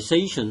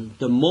normalization,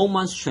 the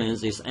moment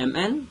strength is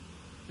Mn,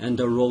 and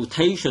the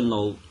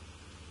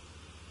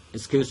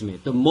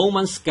the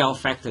moment scale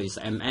factor is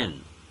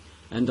Mn,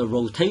 and the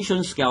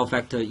rotation scale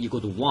factor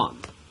equal to 1.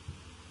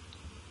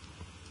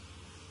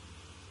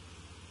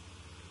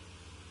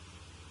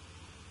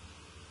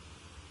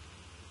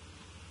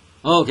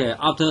 Okay,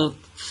 after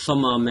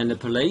some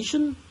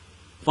manipulation,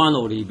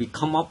 finally, we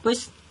come up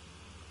with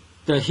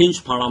the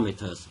hinge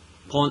parameters,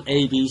 point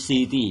A, B,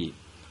 C, D.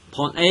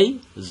 Point A,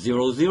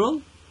 0,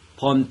 0,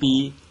 point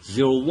B,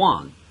 0,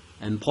 1,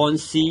 and point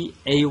C,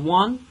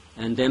 A1,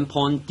 and then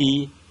point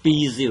D,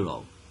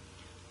 B0.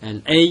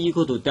 And A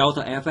equal to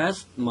delta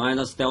Fs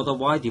minus delta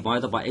Y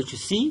divided by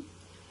Hc,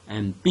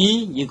 and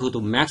B equal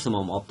to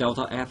maximum of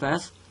delta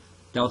Fs,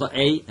 delta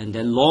A, and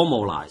then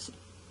normalized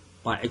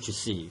by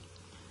Hc.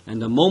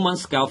 And the moment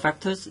scale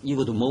factors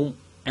equal to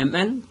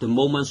Mn, the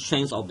moment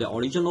strength of the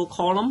original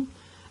column,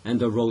 and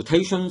the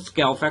rotation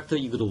scale factor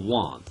equal to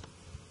 1.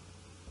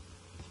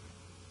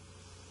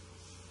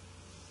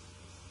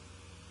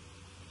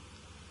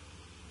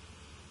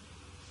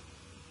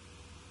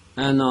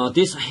 And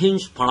these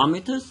hinge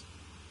parameters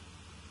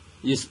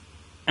is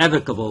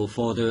applicable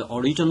for the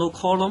original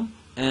column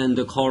and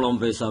the column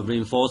with a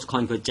reinforced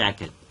concrete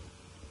jacket.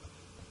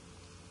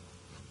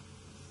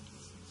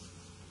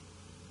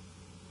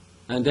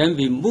 And then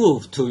we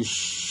move to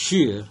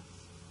shear.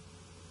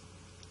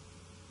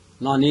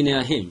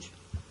 nonlinear hinge.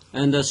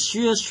 And the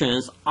shear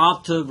strength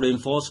after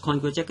reinforced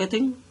concrete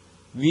jacketing,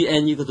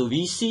 Vn equal to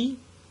Vc.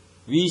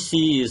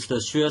 Vc is the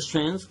shear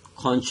strength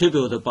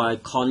contributed by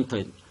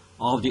concrete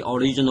of the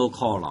original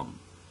column,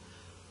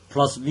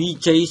 plus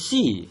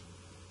Vjc,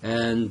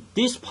 and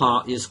this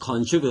part is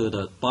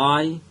contributed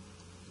by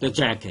the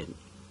jacket,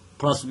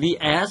 plus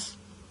Vs,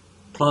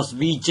 plus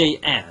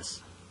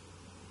Vjs.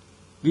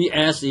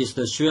 Vs is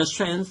the shear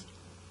strength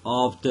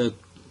of the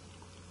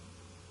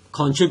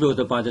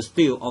contributed by the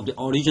steel of the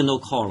original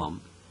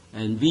column,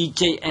 and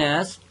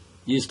Vjs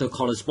is the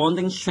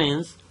corresponding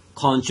strength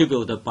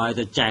contributed by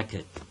the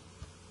jacket.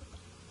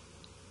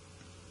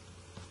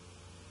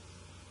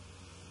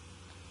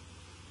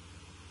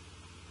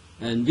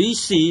 And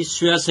Vc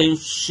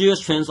shear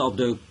strength of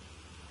the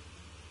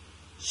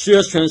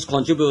shear strength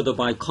contributed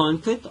by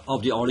concrete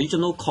of the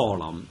original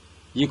column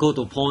equal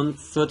to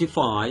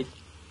 0.35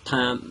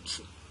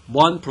 times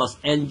 1 plus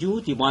Nu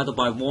divided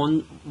by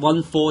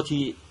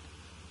 140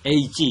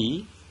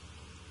 Ag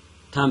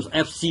times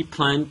Fc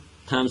prime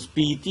times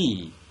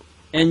Bd.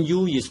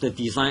 Nu is the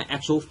design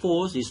actual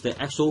force, is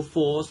the actual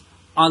force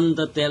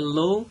under dead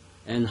load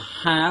and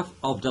half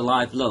of the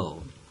live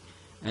load.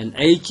 And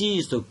Ag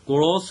is the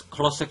gross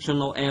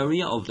cross-sectional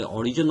area of the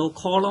original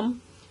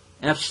column.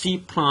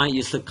 Fc prime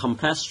is the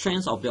compressed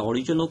strength of the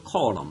original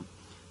column.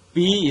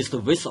 B is the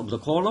width of the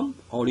column,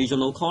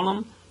 original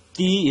column.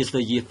 D is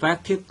the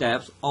effective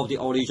depth of the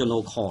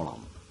original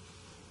column.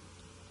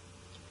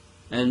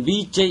 And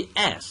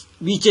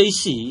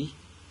Vjc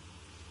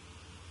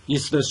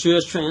is the shear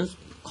strength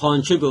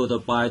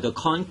contributed by the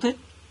concrete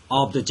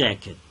of the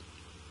jacket,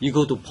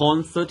 equal to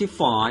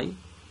 0.35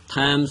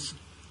 times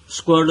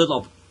square root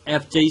of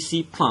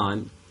Fjc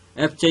prime.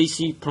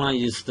 Fjc prime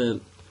is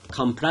the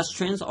compressed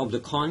strength of the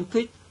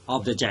concrete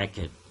of the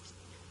jacket,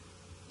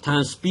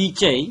 times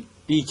Bj.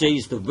 Bj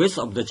is the width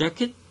of the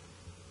jacket,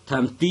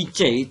 times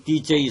Dj.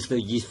 Dj is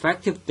the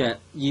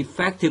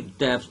effective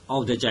depth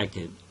of the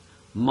jacket,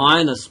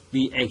 minus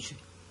Bh.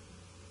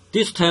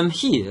 This term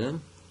here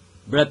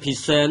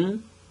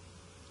represents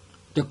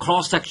the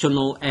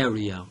cross-sectional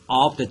area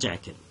of the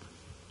jacket.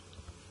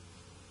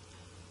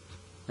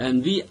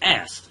 And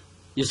Vs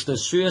is the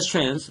shear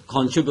strength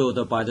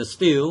contributed by the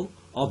steel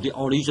of the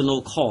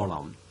original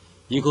column,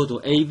 equal to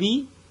Av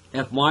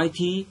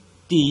Fyt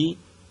D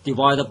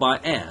divided by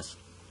S.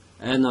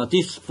 And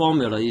this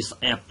formula is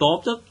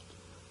adopted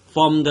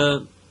from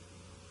the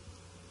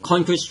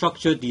Concrete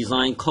Structure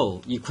Design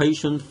Code,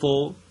 equation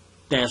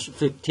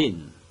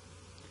 4-15.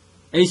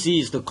 AC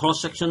is the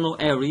cross-sectional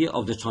area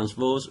of the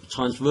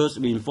transverse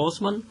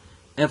reinforcement,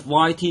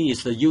 Fyt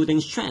is the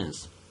yielding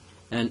strength,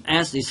 and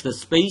S is the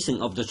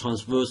spacing of the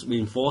transverse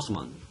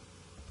reinforcement.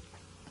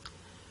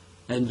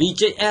 And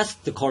Vjs,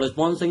 the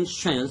corresponding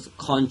strength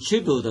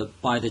contributed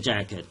by the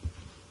jacket,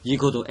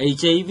 equal to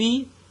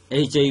Ajv.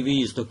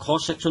 Ajv is the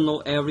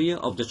cross-sectional area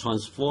of the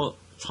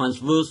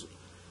transverse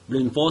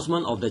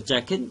reinforcement of the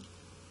jacket.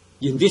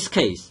 In this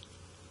case,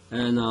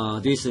 and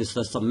this is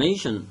the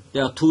summation.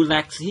 There are two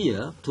legs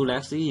here.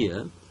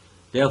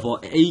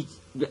 Therefore,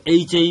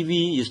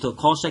 Ajv is the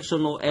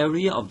cross-sectional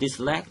area of this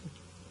leg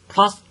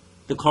plus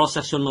the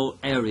cross-sectional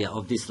area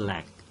of this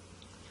leg.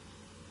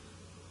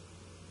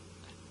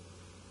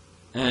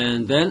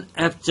 And then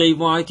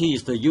Fjyt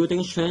is the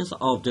yielding strength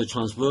of the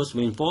transverse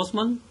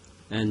reinforcement,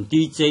 and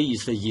Dj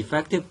is the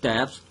effective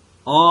depth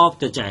of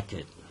the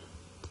jacket.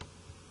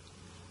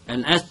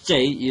 And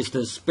Sj is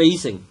the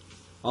spacing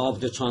of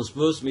the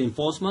transverse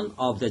reinforcement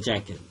of the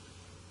jacket.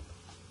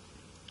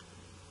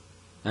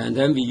 And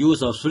then we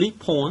use 3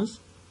 points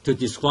to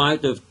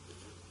describe the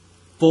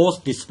force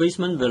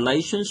displacement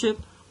relationship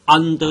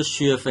under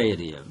shear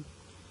failure.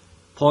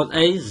 Point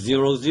A,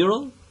 0,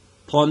 0.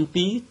 Point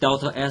B,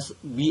 delta S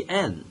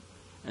Vn.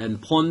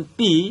 And point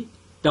B,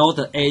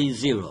 delta A,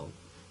 0.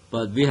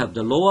 But we have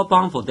the lower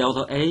bound for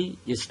delta A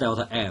is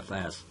delta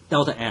S.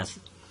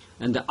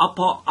 And the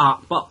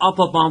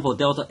upper bound for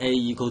delta A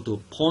equal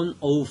to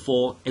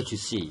 0.04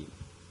 Hc.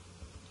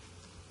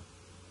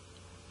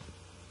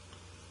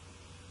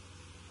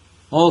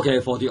 Okay,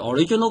 for the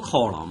original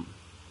column,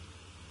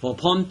 for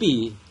point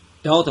B,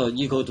 delta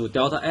equal to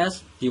delta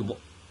S equal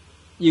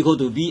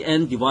to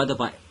Vn divided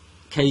by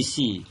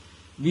Kc.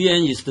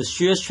 Vn is the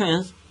shear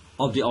strength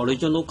of the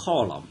original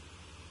column.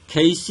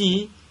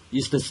 Kc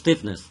is the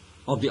stiffness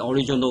of the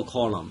original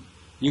column,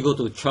 equal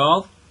to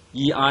 12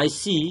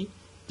 EIC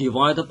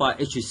divided by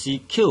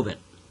Hc cubic.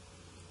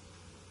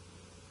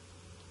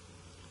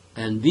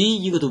 And V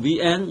equal to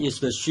Vn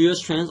is the shear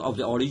strength of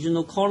the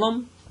original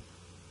column.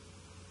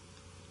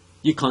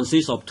 It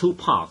consists of 2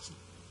 parts.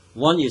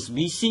 One is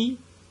Vc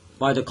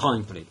by the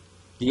concrete.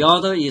 The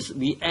other is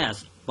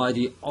Vs by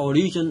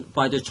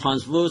the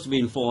transverse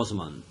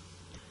reinforcement.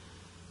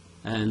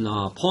 And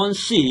point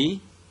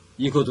C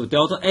equal to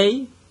delta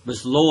A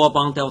with lower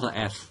bound delta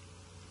S,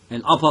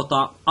 and upper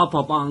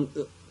bound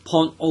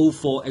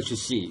 0.04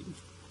 Hc,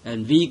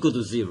 and V equal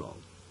to 0.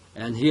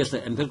 And here's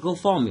the empirical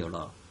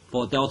formula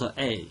for delta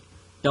A.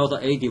 Delta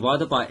A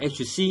divided by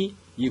Hc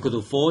equal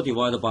to 4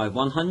 divided by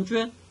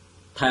 100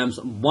 times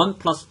 1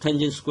 plus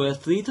tangent square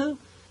theta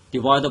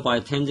divided by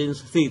tangent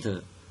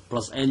theta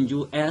plus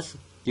NUS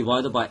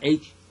divided by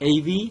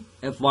AV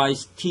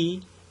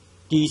FYT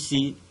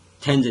DC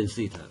tangent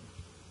theta.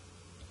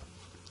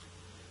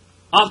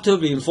 After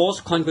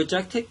reinforced concrete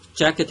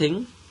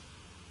jacketing,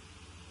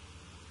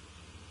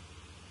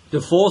 the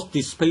force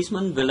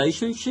displacement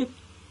relationship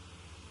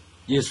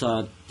is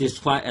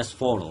described as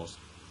follows.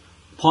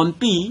 Point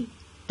B,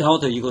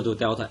 delta equal to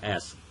delta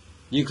S,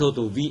 equal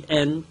to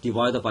Vn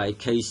divided by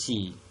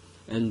Kc,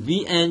 and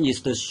Vn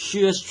is the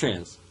shear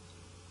strength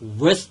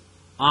with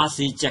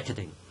RC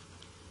jacketing,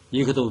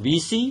 equal to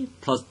Vc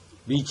plus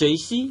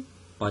Vjc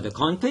by the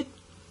concrete,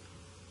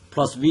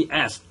 plus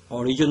Vs,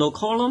 original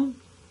column,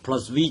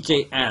 plus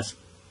Vjs,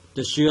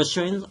 the shear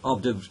strength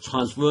of the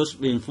transverse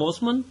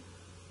reinforcement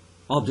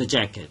of the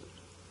jacket.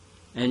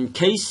 And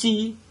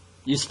Kc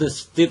is the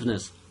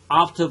stiffness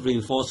after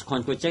reinforced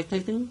concrete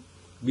jacketing.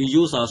 We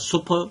use a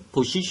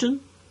superposition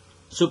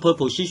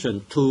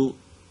to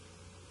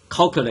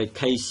calculate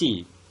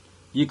Kc,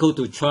 equal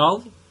to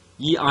 12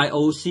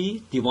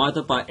 EIOC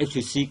divided by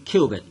HC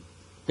cubic.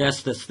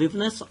 That's the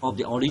stiffness of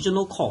the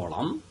original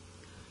column,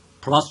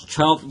 plus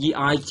 12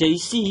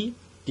 EIJC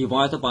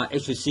divided by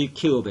HC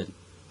cubic.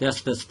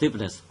 That's the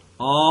stiffness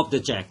of the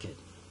jacket.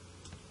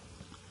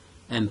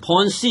 And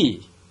point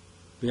C,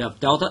 we have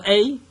delta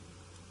A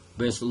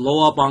with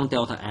lower bound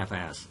delta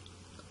Fs,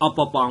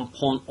 upper bound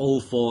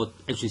 0.04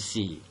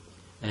 HC,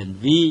 and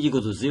V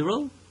equal to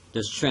 0,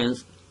 the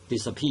strength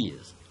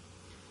disappears.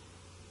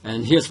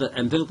 And here's the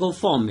empirical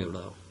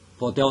formula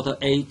for delta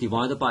A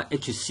divided by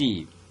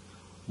HC.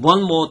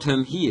 One more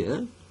term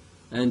here,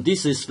 and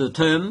this is the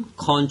term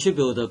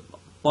contributed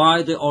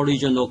by the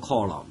original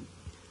column,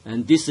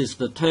 and this is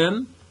the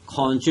term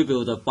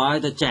contributed by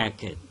the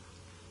jacket,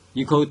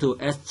 equal to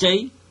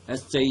Sj.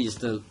 Sj is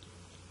the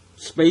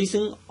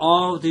spacing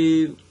of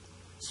the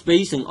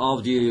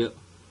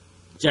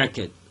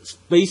jacket,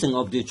 spacing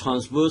of the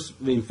transverse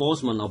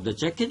reinforcement of the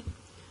jacket.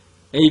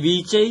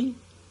 AVJ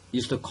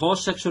is the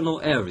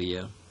cross-sectional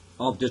area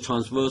of the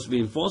transverse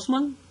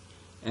reinforcement,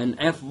 and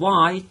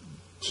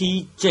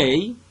FYTJ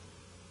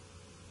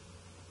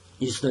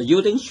is the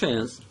yielding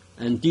strength,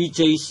 and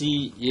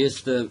DJC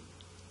is the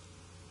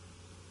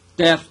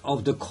depth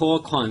of the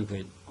core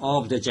concrete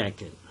of the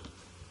jacket.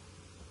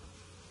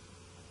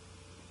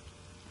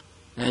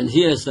 And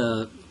here's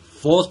the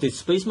force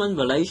displacement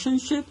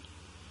relationship,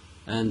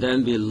 and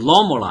then we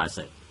normalize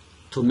it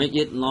to make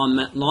it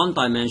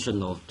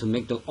non-dimensional, to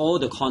make all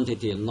the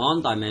quantity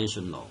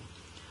non-dimensional.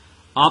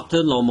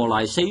 After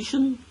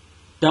normalization,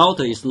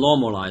 delta is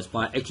normalized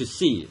by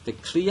HC, the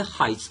clear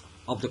height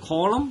of the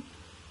column,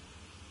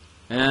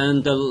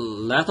 and the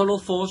lateral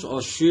force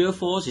or shear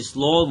force is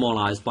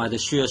normalized by the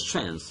shear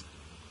strength.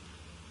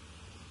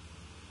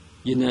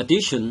 In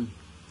addition,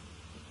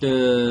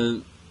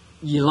 the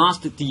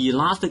elastic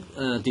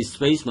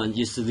displacement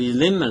is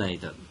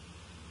eliminated,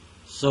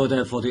 so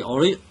that for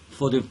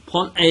the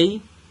point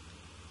A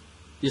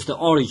is the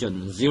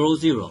origin 0,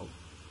 0,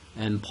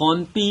 and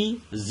point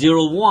B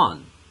 0,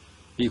 1,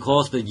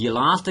 because the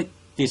elastic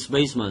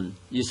displacement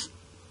is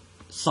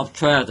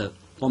subtracted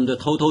from the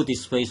total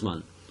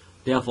displacement.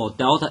 Therefore,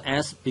 delta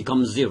S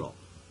becomes 0.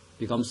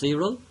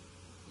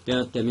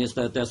 That means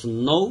that there's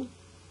no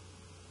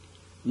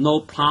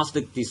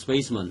plastic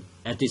displacement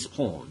at this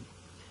point.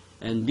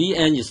 And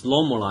Vn is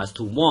normalized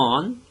to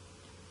 1,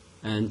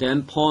 and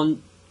then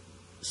point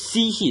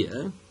C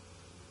here,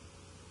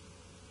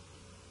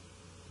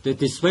 the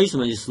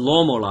displacement is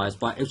normalized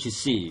by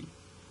HC.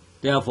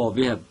 Therefore,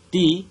 we have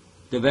D,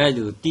 the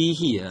value D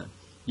here,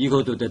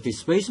 equal to the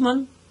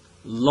displacement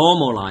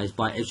normalized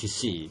by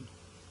HC.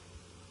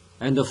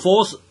 And the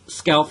force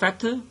scale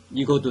factor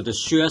equal to the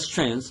shear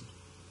strength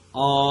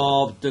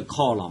of the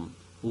column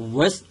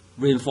with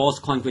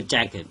reinforced concrete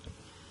jacket,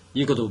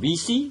 equal to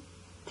Vc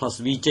plus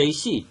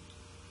Vjc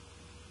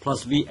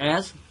plus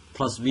Vs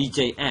plus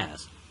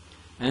Vjs.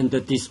 And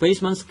the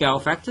displacement scale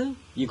factor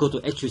equal to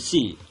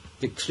HC,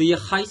 the clear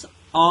height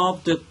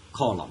of the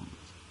column.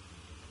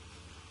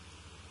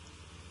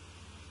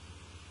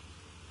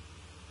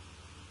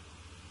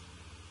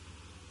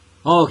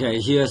 Okay,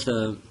 here's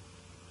the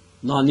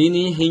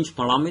nonlinear hinge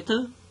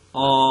parameter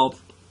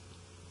of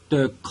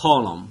the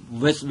column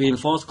with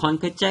reinforced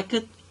concrete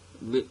jacket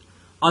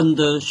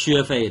under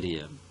shear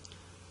failure.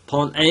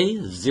 Point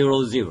A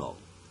 0, 0,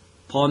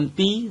 point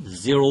B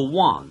 0,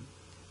 1,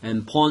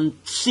 and point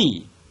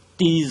C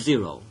D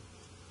 0.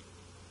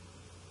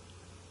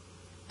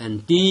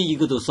 And D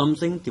equal to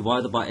something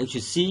divided by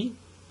HC,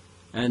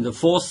 and the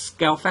force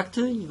scale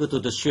factor equal to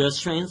the shear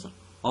strength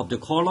of the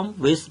column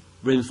with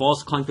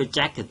reinforced concrete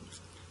jacket,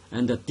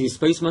 and the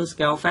displacement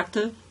scale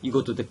factor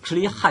equal to the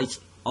clear height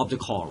of the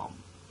column.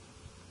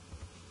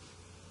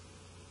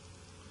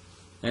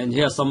 And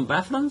here are some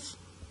reference,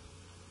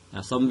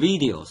 some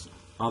videos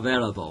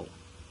available.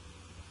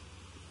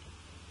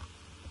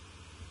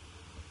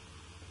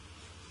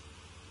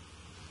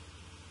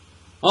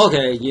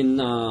 Okay, in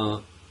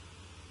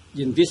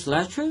this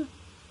lecture,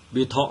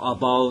 we talk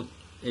about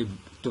the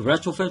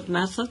retrofit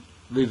method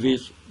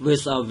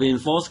with a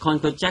reinforced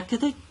concrete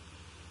jacketing.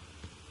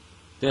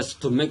 That's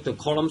to make the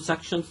column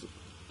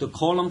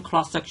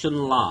cross section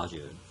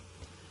larger.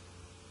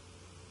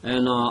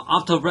 And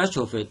after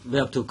retrofit, we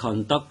have to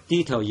conduct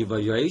detailed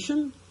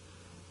evaluation.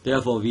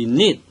 Therefore, we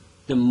need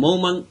the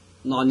moment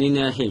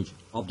nonlinear hinge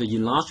of the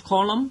enlarged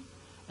column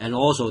and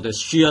also the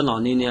shear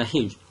nonlinear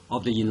hinge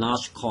of the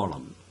enlarged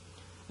column.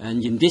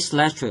 And in this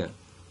lecture,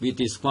 we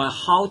describe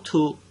how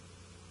to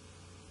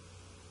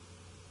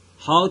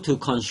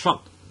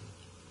construct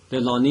the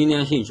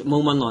nonlinear hinge,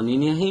 moment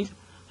nonlinear hinge,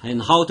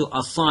 and how to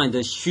assign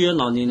the shear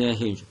nonlinear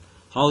hinge,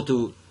 how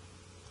to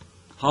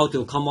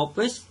come up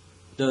with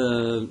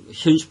the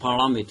hinge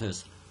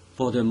parameters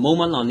for the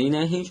moment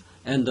nonlinear hinge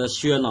and the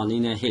shear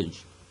nonlinear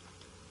hinge.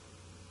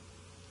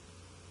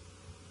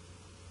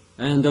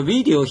 And the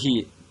video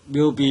here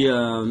will be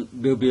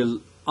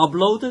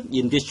uploaded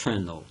in this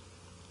channel.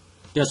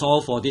 That's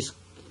all for this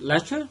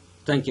lecture.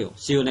 Thank you.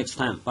 See you next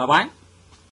time. Bye bye.